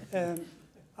want.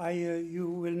 You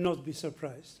will not be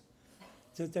surprised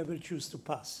that I will choose to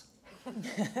pass.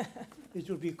 It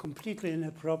would be completely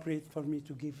inappropriate for me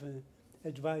to give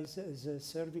advice as a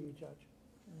serving judge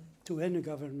to any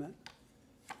government,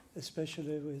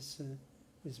 especially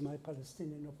with my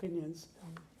Palestinian opinions.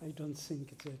 I don't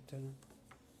think that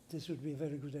this would be a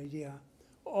very good idea,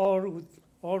 or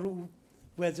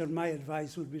whether my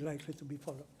advice would be likely to be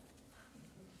followed.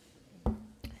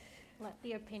 Let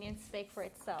the opinion speak for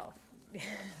itself.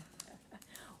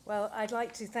 Well, I'd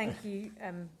like to thank you,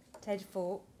 Ted,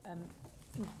 for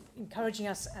encouraging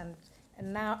us and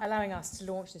now allowing us to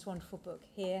launch this wonderful book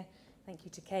here. Thank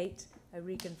you to Kate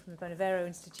O'Regan from the Bonavero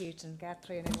Institute and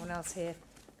Guthrie and everyone else here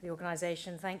for the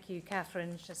organisation. Thank you,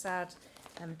 Catherine, Shazad,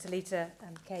 Talita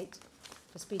and Kate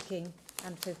for speaking,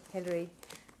 and to Hilary.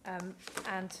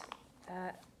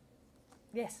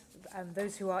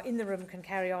 Those who are in the room can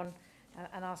carry on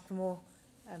and ask for more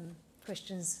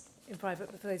questions in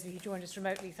private. But for those of you who joined us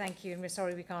remotely, thank you, and we're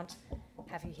sorry we can't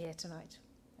have you here tonight.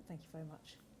 Thank you very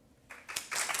much.